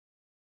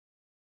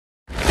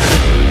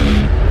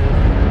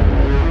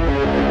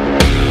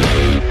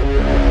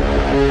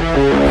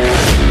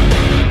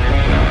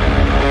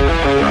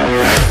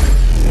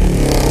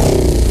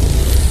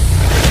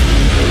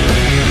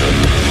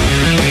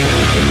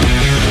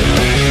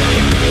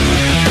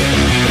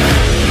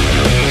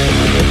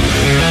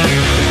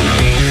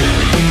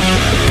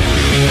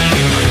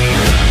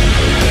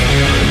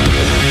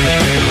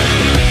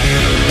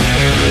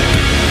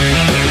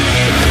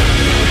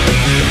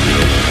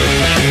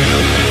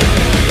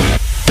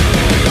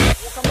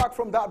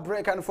 That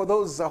break, and for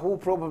those who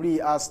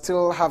probably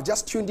still have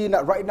just tuned in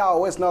right now,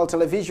 West Nile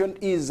Television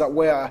is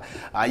where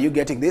you're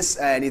getting this,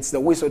 and it's the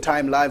Whistle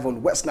Time live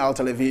on West Nile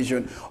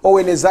Television.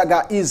 Owen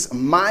Ezaga is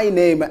my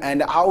name,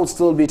 and I'll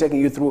still be taking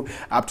you through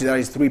up to that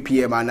is 3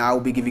 p.m. and I'll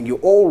be giving you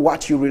all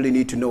what you really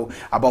need to know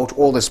about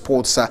all the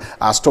sports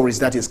stories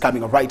that is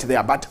coming right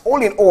there. But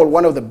all in all,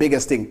 one of the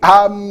biggest things,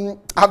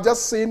 I've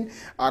just seen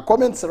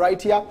comments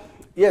right here.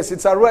 Yes,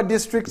 it's Arua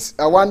district.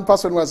 One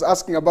person was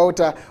asking about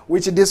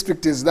which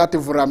district is that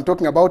I'm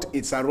talking about.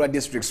 It's Arua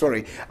district,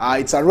 sorry.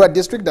 It's Arua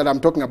district that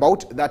I'm talking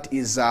about. That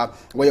is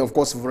where, of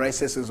course,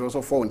 Voraces is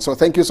also found. So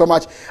thank you so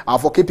much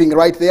for keeping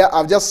right there.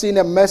 I've just seen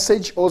a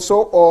message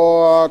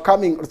also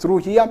coming through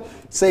here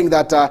saying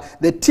that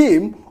the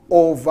team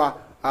of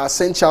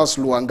St. Charles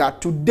Luanga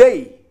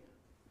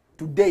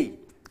today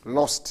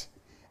lost.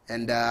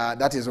 And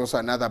that is also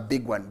another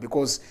big one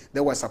because they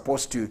were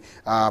supposed to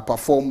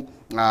perform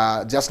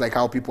just like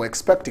how people were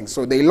expecting.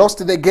 So they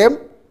lost the game.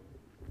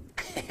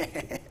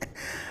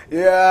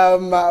 Yeah,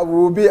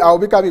 I'll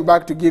be coming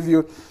back to give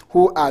you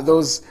who are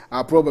those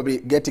probably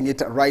getting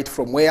it right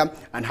from where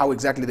and how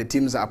exactly the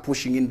teams are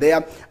pushing in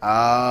there.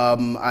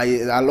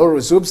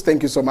 Aloro Zubs,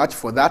 thank you so much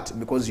for that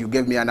because you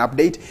gave me an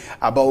update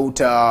about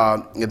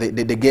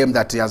the game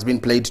that has been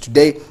played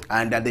today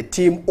and the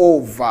team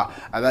of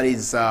that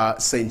is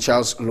St.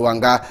 Charles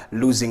Luanga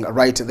losing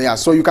right there.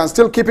 So you can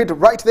still keep it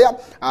right there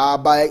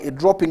by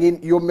dropping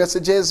in your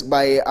messages,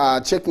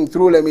 by checking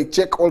through. Let me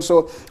check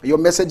also your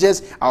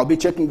messages. I'll be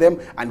checking them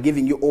and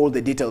giving you all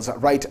the details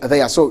right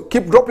there. So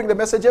keep dropping the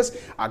messages.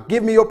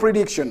 Give me your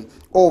prediction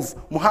of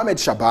Mohamed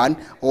Shaban,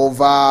 or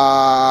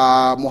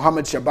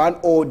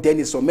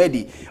Dennis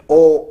Omedi,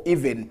 or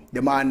even the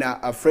man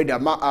Freda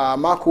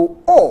Maku,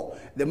 or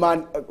the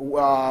man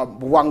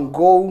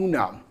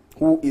Wangona,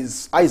 who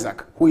is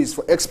Isaac, who is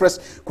for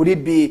Express. Could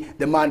it be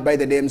the man by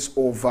the names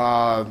of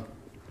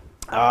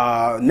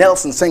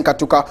Nelson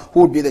Senkatuka, who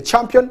would be the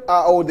champion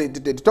or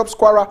the top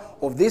scorer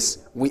of this?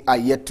 We are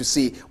yet to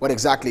see what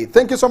exactly.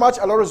 Thank you so much,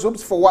 Alora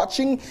Zubs, for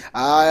watching.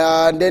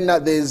 And then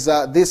there's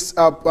this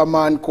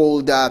man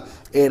called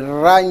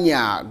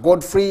Eranya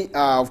Godfrey.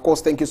 Of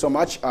course, thank you so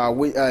much.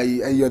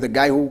 You're the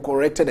guy who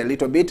corrected a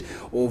little bit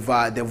of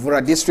the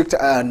Vura district.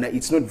 And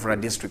it's not Vura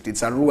district,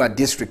 it's Arua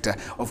district.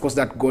 Of course,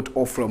 that got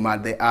off from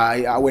when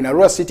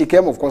Arua city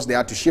came, of course, they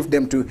had to shift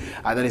them to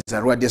that is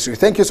Arua district.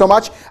 Thank you so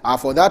much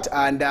for that.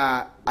 And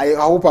I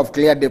hope I've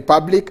cleared the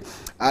public.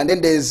 And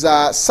then there's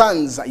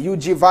Sons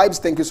UG Vibes.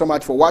 Thank you so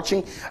much for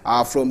watching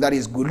from that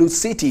is Gulu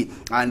City,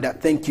 and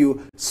thank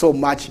you so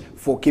much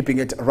for keeping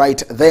it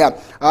right there.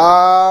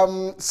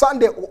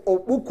 Sunday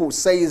Obuku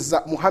says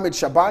Mohamed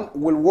Shaban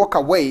will walk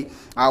away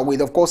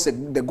with, of course,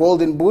 the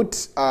golden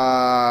boot,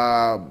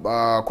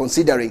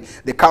 considering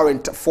the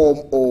current form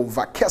of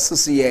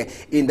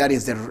KCCA in that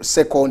is the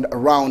second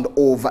round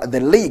of the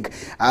league,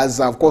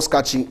 as of course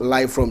catching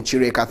live from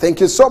Chireka.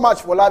 Thank you so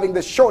much for loving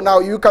the show. Now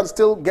you can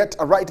still get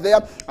right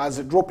there as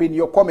drop in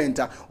your comment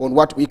on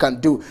what we can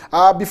do.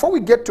 Before we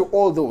get to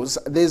all those,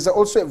 there's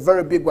also a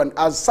very big one,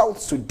 as South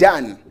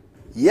Sudan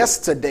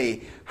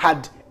yesterday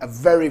had a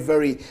very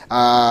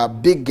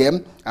big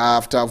game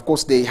after, of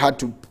course, they had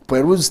to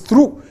peruse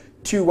through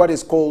to what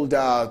is called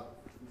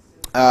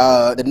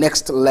the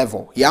next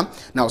level. Yeah,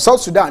 now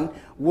South Sudan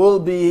will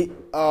be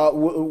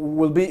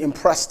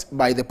impressed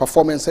by the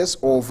performances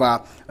of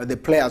the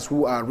players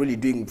who are really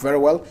doing very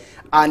well,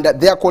 and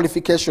their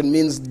qualification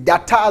means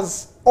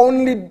Data's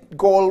only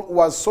goal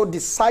was so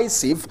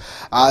decisive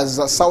as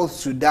South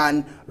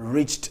Sudan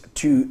reached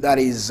to, that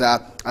is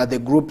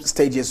the group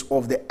stages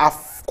of the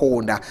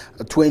AFCON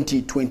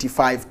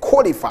 2025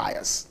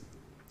 qualifiers.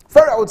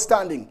 Very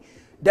outstanding.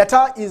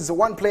 Data is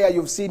one player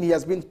you've seen. He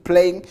has been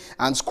playing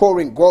and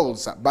scoring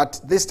goals, but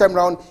this time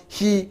around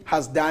he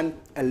has done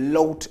a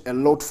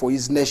lot for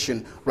his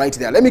nation right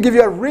there. Let me give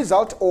you a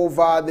result of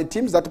the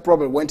teams that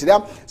probably went there.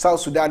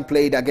 South Sudan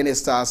played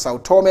against Sao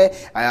Tome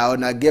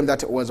on a game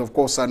that was, of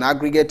course, an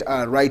aggregate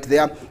right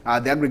there.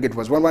 The aggregate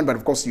was 1-1, but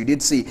of course you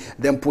did see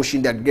them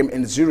pushing that game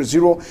in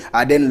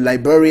 0-0. Then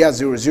Liberia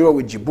 0-0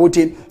 with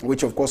Djibouti,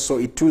 which of course saw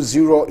it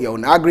 2-0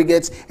 on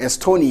aggregates.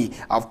 Estonia,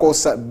 of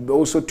course,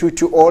 also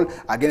 2-2 all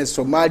against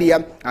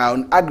Somalia.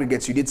 On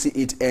aggregates you did see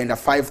it end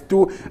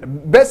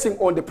 5-2. Basing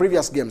on the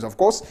previous games, of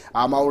course,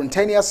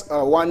 Mauritania's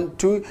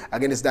 1-2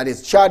 against that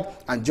is Chad,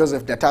 and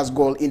Joseph Data's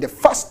goal in the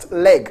first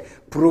leg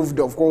proved,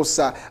 of course,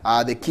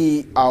 the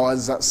key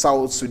hours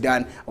South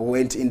Sudan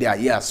went in there.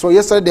 Yeah, so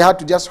yesterday they had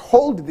to just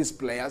hold these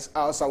players,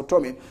 Sao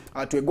Tome,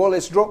 to a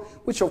goalless draw,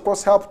 which of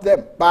course helped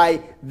them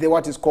by the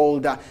what is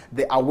called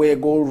the away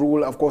goal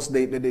rule. Of course,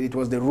 it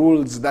was the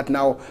rules that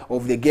now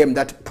of the game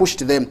that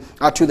pushed them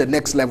to the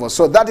next level.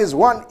 So that is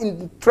one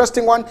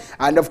interesting one,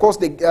 and of course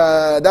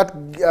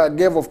that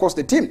gave, of course,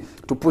 the team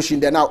to push in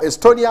there. Now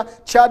Estonia,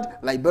 Chad,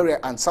 Liberia,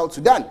 and South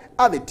Sudan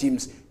are the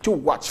teams to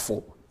watch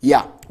for.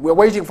 Yeah, we're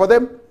waiting for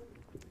them.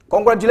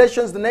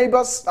 Congratulations, the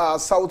neighbors,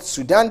 South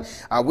Sudan.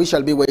 We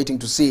shall be waiting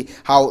to see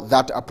how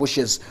that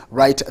pushes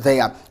right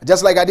there.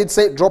 Just like I did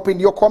say, drop in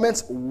your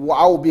comments.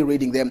 I will be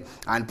reading them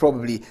and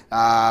probably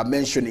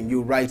mentioning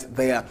you right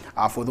there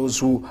for those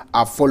who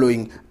are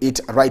following it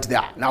right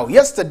there. Now,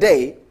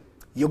 yesterday,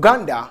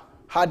 Uganda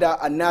had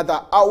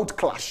another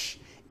outclash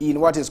in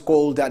what is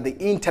called the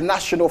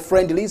international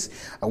friendlies.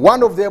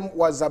 One of them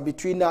was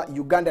between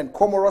Uganda and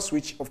Comoros,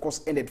 which of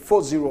course ended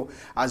 4-0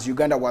 as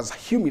Uganda was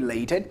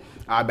humiliated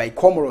by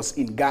Comoros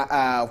in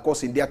of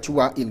course in their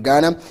tour in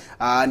Ghana.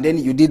 And then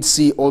you did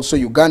see also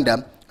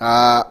Uganda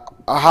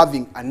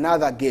having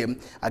another game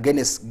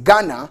against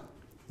Ghana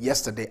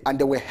yesterday, and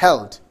they were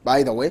held,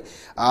 by the way.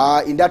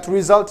 In that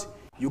result,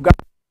 Uganda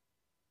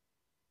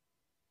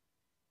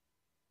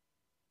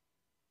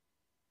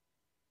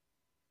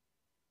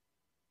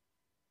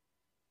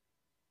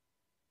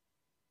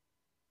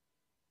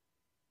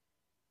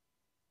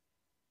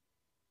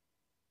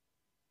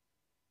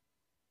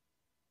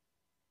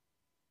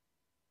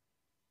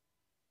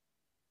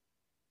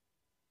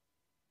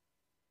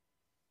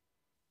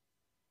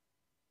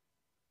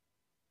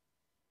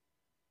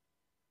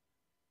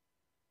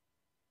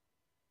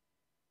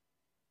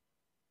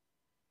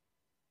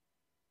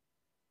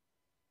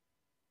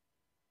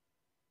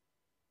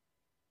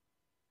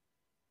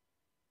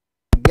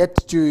get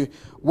to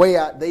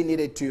where they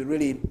needed to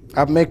really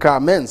make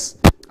amends,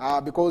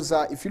 because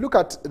if you look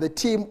at the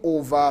team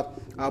of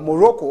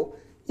Morocco,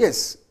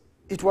 yes,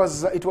 it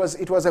was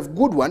a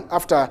good one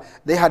after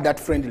they had that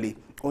friendly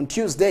on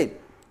Tuesday.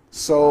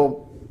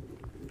 So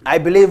I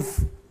believe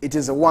it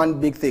is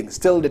one big thing.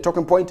 Still, the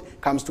talking point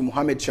comes to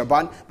Mohamed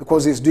Shaban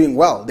because he's doing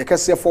well. The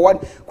KCCA forward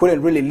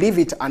couldn't really leave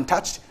it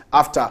untouched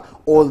after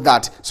all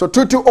that. So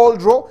 2-2 all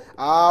draw.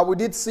 We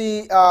did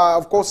see,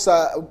 of course,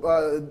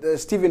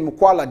 Stephen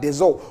Mukwala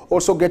Dezo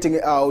also getting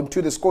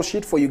into the score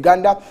sheet for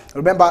Uganda.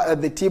 Remember,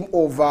 the team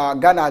of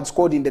Ghana had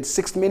scored in the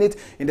 6th minute.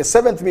 In the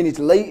 7th minute,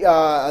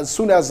 as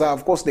soon as,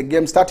 of course, the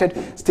game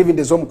started, Stephen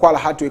Dezo Mukwala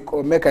had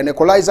to make an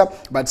equalizer.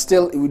 But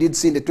still, we did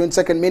see in the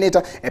 22nd minute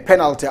a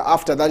penalty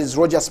after that is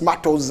Roger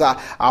Smato's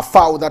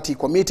foul that he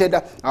committed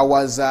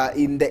was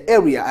in the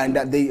area, and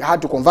they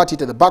had to convert it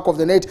to the back of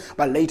the net.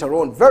 But later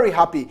on, very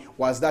happy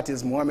was that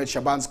is Mohamed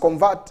Shaban's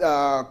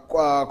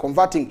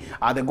converting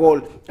the goal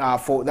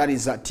for that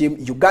is team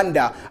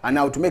Uganda, and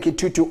now to make it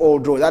 2-2 all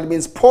draw. That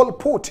means Paul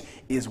Put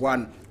is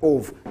one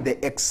of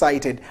the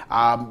excited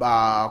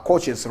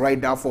coaches right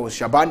now for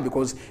Shaban,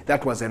 because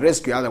that was a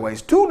rescue.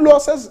 Otherwise, 2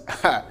 losses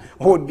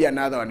would be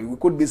another one. We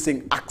could be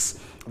seeing axe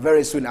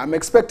very soon. I'm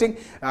expecting,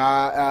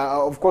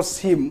 of course,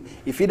 him,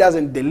 if he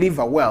doesn't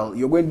deliver well,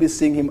 you're going to be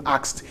seeing him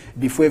axed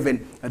before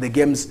even the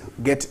games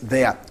get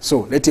there.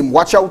 So let him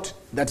watch out.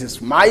 That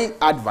is my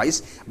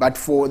advice. But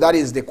for that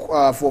is the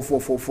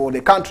for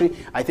the country,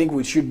 I think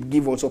we should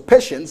give also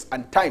patience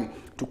and time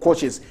to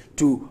coaches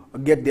to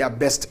get their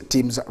best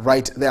teams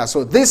right there.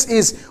 So this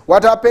is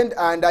what happened,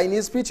 and in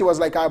his speech he was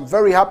like, I'm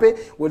very happy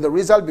with the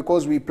result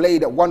because we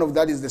played one of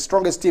that is the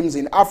strongest teams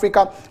in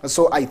Africa.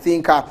 So I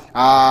think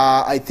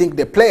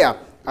the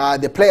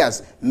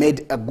players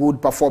made a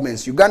good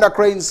performance. Uganda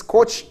Cranes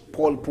coach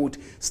Paul Put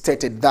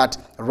stated that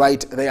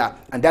right there,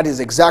 and that is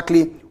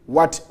exactly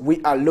what we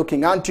are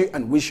looking into,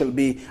 and we shall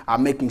be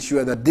making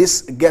sure that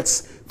this gets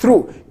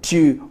through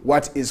to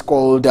what is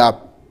called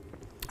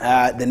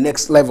the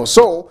next level.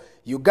 So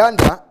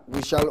Uganda,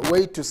 we shall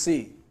wait to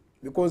see,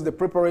 because the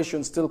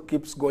preparation still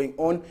keeps going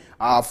on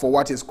for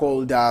what is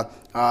called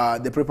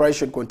the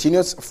preparation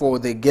continues for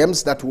the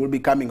games that will be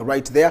coming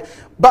right there.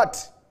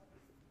 But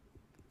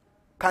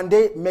can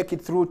they make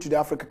it through to the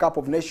Africa Cup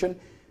of Nations?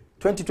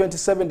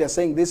 2027, they're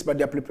saying this, but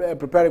they're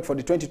preparing for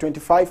the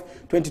 2025.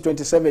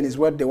 2027 is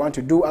what they want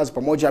to do as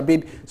per Moja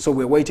bid. So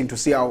we're waiting to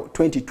see how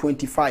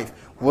 2025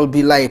 will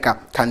be like.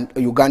 Can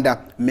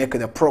Uganda make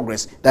the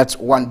progress? That's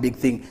one big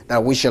thing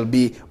that we shall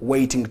be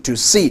waiting to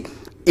see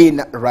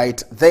in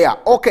right there.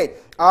 Okay,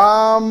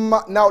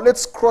 now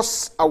let's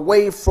cross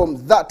away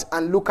from that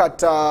and look at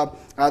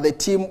the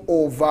team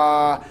of,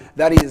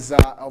 that is,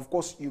 of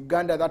course,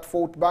 Uganda that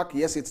fought back.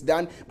 Yes, it's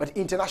done, but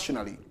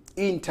internationally,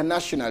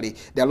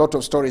 there are a lot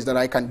of stories that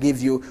I can give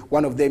you.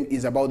 One of them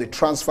is about the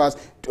transfers.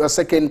 A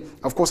second,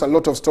 of course, a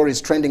lot of stories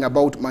trending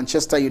about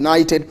Manchester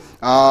United.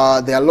 There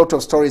are a lot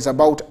of stories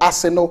about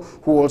Arsenal,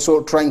 who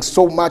also trying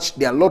so much.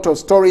 There are a lot of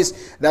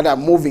stories that are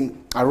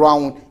moving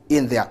around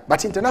in there.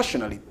 But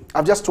internationally,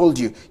 I've just told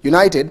you,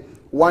 United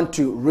want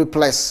to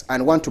replace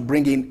and want to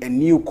bring in a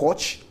new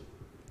coach.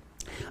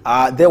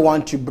 They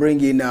want to bring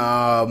in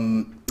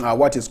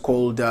what is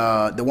called,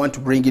 they want to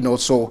bring in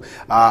also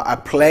a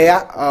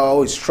player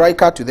or a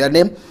striker to their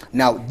name.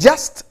 Now,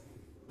 just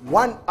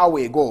 1 hour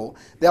ago,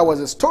 there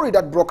was a story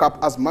that broke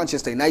up as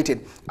Manchester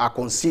United are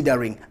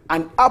considering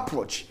an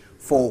approach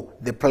for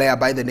the player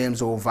by the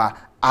names of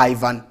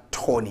Ivan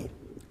Toney.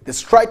 The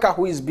striker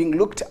who is being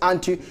looked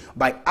into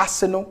by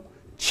Arsenal,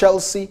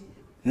 Chelsea,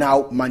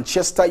 now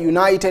Manchester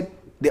United,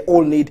 they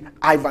all need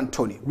Ivan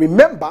Toney.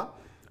 Remember,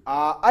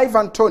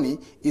 Ivan Toney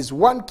is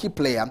one key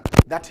player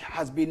that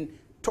has been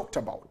talked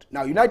about.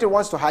 Now, United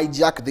wants to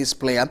hijack this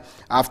player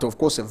after, of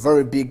course, a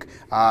very big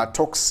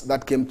talks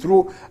that came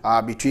through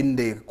between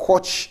the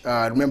coach.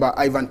 Remember,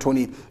 Ivan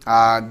Toney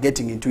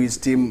getting into his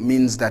team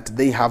means that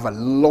they have a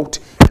lot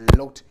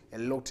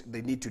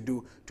they need to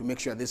do to make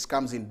sure this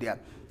comes in there.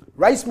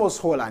 Rasmus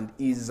Holland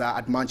is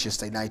at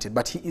Manchester United,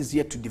 but he is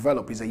yet to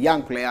develop. He's a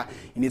young player.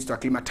 He needs to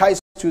acclimatize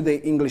to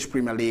the English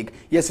Premier League.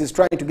 Yes, he's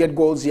trying to get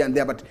goals here and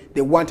there, but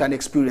they want an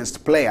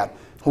experienced player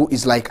who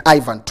is like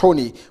Ivan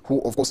Toney, who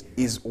of course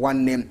is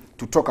one name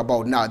to talk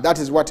about now. That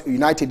is what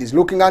United is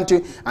looking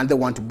into, and they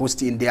want to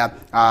boost in their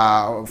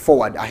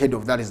forward. Ahead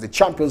of that is the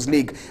Champions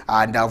League,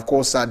 and of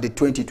course the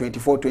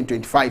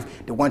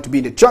 2024-2025, they want to be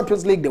in the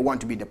Champions League, they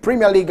want to be in the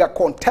Premier League,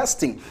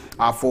 contesting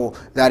for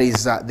that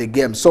is the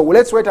game. So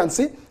let's wait and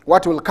see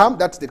what will come.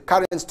 That's the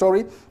current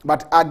story.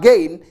 But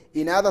again,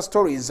 in other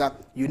stories,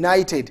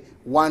 United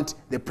want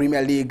the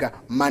Premier League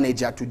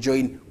manager to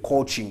join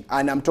coaching,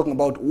 and I'm talking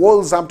about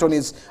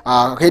Wolverhampton's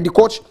head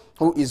coach,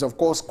 who is of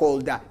course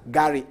called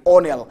Gary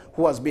O'Neill,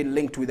 who has been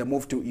linked with the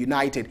move to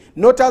United,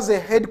 not as a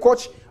head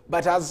coach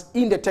but as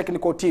in the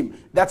technical team.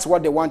 That's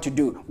what they want to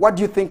do. What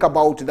do you think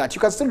about that? You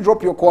can still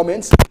drop your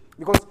comments,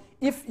 because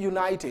if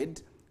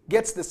United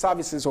gets the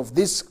services of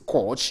this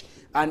coach,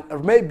 and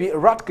maybe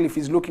Ratcliffe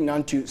is looking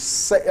into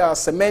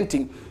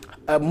cementing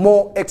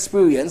more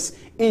experience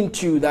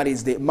into that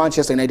is the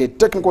Manchester United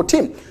technical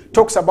team.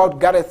 Talks about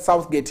Gareth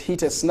Southgate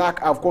hit a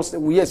snack. Of course,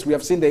 yes, we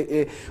have seen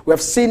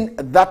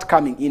that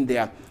coming in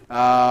there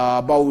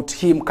about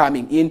him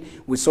coming in.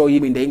 We saw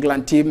him in the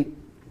England team.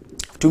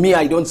 To me,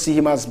 I don't see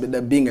him as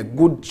being a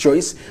good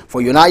choice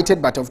for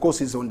United, but of course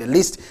he's on the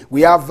list.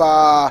 We have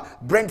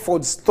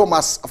Brentford's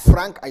Thomas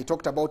Frank. I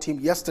talked about him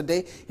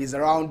yesterday. He's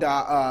around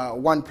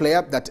one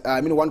player that,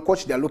 one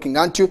coach they're looking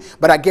into.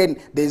 But again,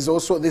 there's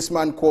also this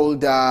man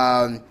called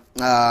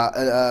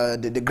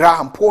the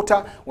Graham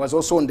Potter was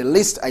also on the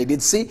list, I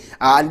did see,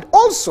 and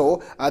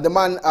also the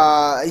man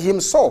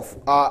himself,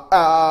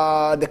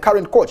 the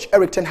current coach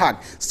Erik ten Hag,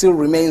 still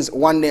remains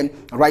one name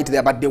right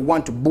there. But they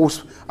want to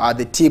boost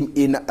the team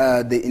in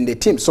the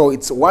team, so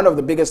it's one of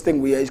the biggest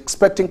things we are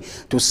expecting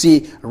to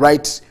see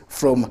right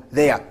from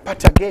there.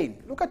 But again,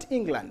 look at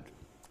England.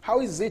 How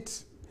is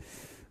it?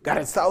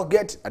 Gareth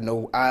Southgate,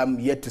 no, I'm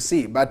yet to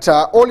see. But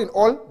all in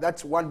all,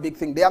 that's one big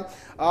thing there.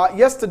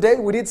 Yesterday,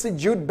 we did see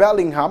Jude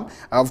Bellingham,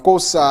 of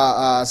course,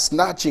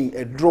 snatching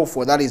a draw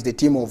for that is the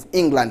team of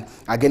England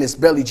against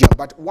Belgium.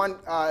 But one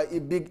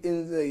big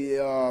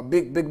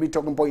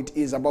talking point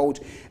is about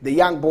the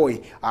young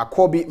boy,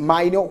 Kobbie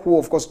Mainoo, who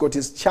of course got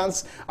his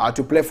chance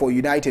to play for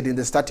United in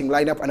the starting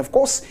lineup. And of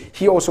course,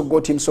 he also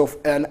got himself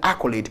an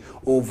accolade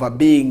of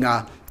being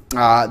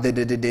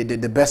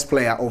the best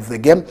player of the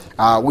game,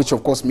 which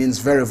of course means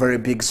very, very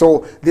big.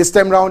 So this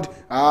time round,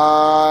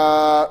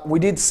 we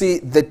did see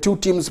the two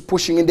teams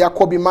pushing in there.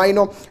 Kobbie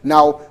Mainoo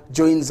now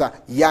joins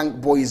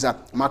young boys,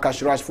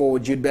 Marcus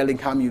Rashford, Jude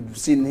Bellingham. You've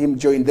seen him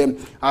join them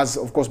as,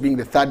 of course, being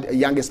the third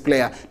youngest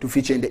player to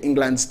feature in the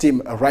England's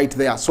team right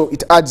there. So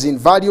it adds in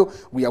value.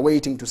 We are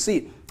waiting to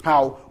see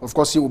how, of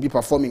course, he will be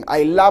performing.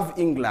 I love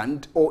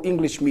England or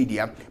English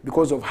media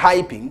because of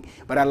hyping,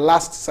 but at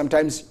last,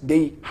 sometimes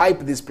they hype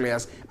these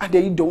players and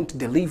they don't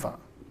deliver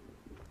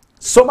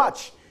so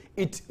much.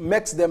 It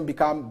makes them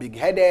become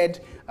big-headed.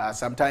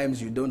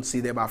 Sometimes you don't see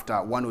them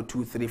after 1 or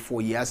 2, 3,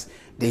 4 years.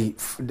 They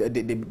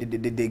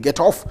get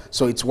off.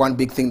 So it's one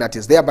big thing that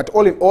is there. But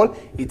all in all,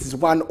 it is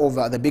one of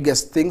the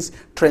biggest things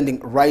trending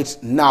right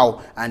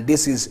now. And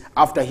this is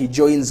after he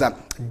joins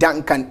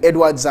Duncan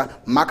Edwards,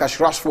 Marcus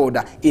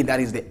Rashford in that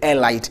is the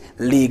Elite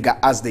League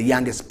as the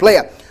youngest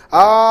player.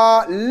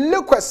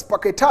 Lucas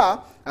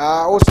Paquetá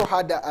also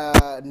had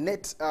a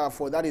net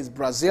for that is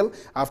Brazil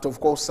after, of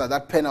course,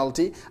 that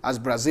penalty as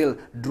Brazil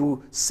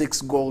drew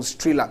 6 goals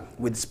thriller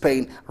with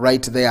Spain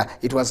right there.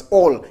 It was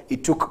all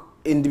it took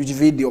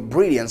individual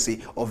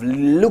brilliancy of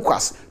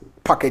Lucas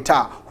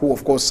Paquetá, who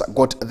of course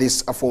got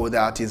this for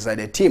that is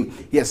the team.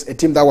 Yes, a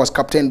team that was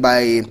captained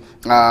by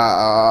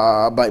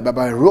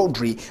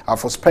Rodri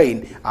for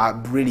Spain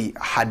really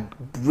had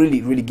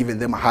really given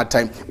them a hard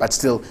time, but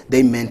still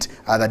they meant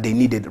that they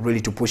needed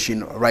really to push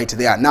in right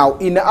there. Now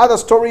in other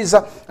stories,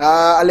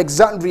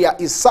 Alexandre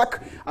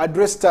Isak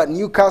addressed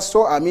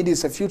Newcastle amid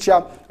his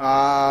future,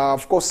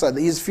 of course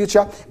his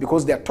future,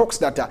 because there are talks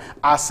that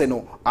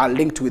Arsenal are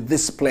linked with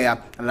this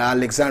player,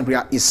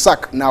 Alexandre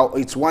Isak. Now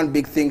it's one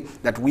big thing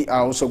that we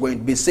are also going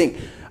to be seeing.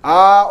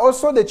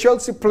 Also the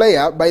Chelsea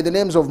player by the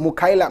names of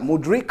Mykhailo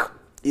Mudryk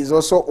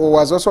was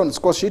also on the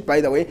score sheet, by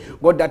the way,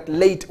 got that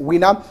late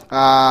winner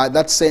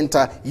that sent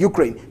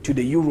Ukraine to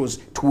the Euros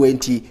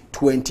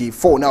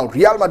 2024. Now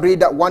Real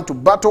Madrid want to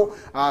battle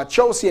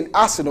Chelsea and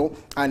Arsenal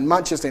and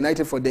Manchester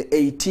United for the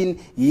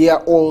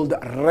 18-year-old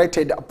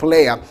rated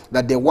player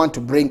that they want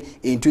to bring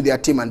into their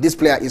team. And this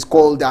player is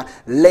called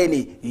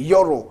Leny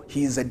Yoro.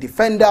 He's a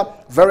defender,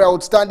 very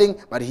outstanding,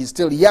 but he's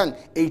still young,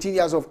 18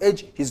 years of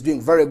age. He's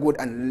doing very good.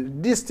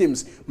 And these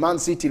teams, Man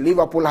City,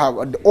 Liverpool,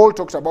 have all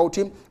talked about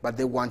him, but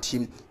they want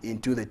him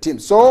into the team.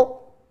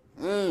 So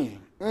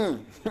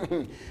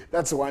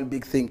that's one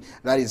big thing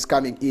that is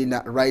coming in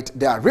right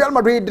there. Real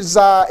Madrid is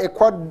the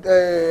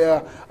Ecuador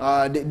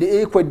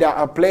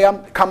player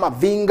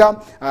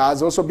Camavinga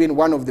has also been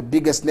one of the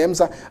biggest names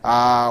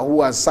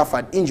who has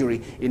suffered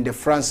injury in the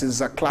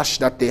France's clash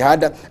that they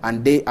had,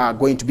 and they are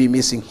going to be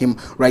missing him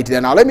right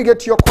there. Now let me get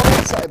to your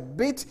comments a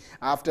bit.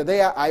 After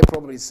there, I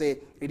probably say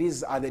it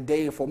is the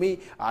day for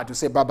me to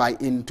say bye-bye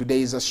in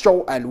today's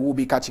show, and we'll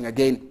be catching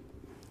again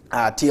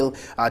till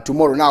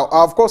tomorrow. Now,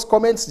 of course,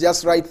 comments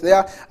just right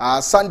there.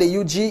 Sunday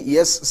UG,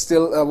 yes,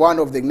 still one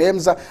of the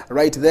names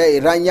right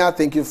there. Iranya,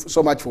 thank you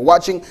so much for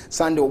watching.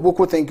 Sunday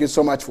Obuku, thank you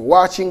so much for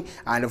watching,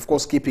 and of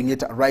course, keeping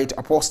it right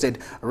posted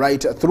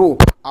right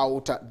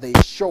throughout the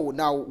show.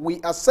 Now, we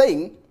are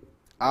saying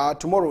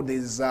tomorrow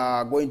it's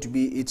going to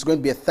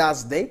be a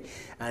Thursday,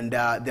 and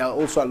there are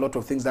also a lot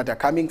of things that are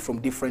coming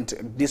from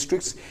different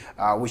districts.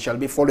 We shall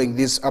be following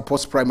these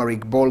post-primary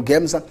ball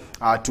games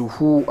to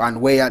who and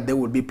where they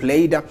will be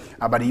played,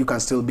 but you can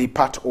still be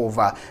part of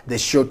the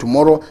show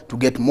tomorrow to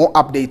get more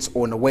updates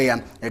on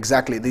where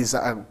exactly these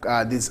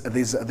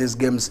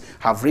games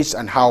have reached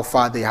and how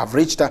far they have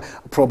reached,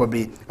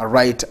 probably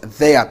right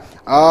there.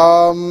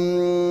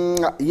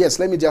 Yes,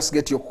 let me just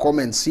get your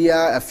comments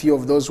here, a few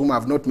of those whom I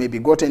have not maybe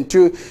gotten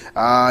to,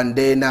 and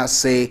then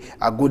say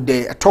a good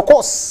day.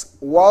 Tokos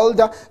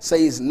World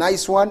says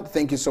nice one.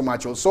 Thank you so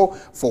much also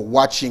for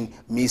watching,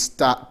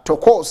 Mr.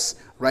 Tokos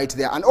right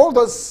there. And all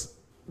those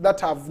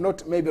that have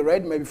not maybe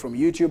read, maybe from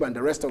YouTube and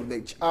the rest of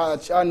the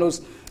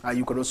channels,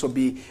 you could also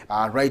be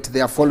right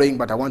there following.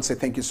 But I want to say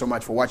thank you so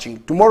much for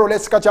watching. Tomorrow,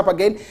 let's catch up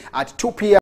again at 2 p.m.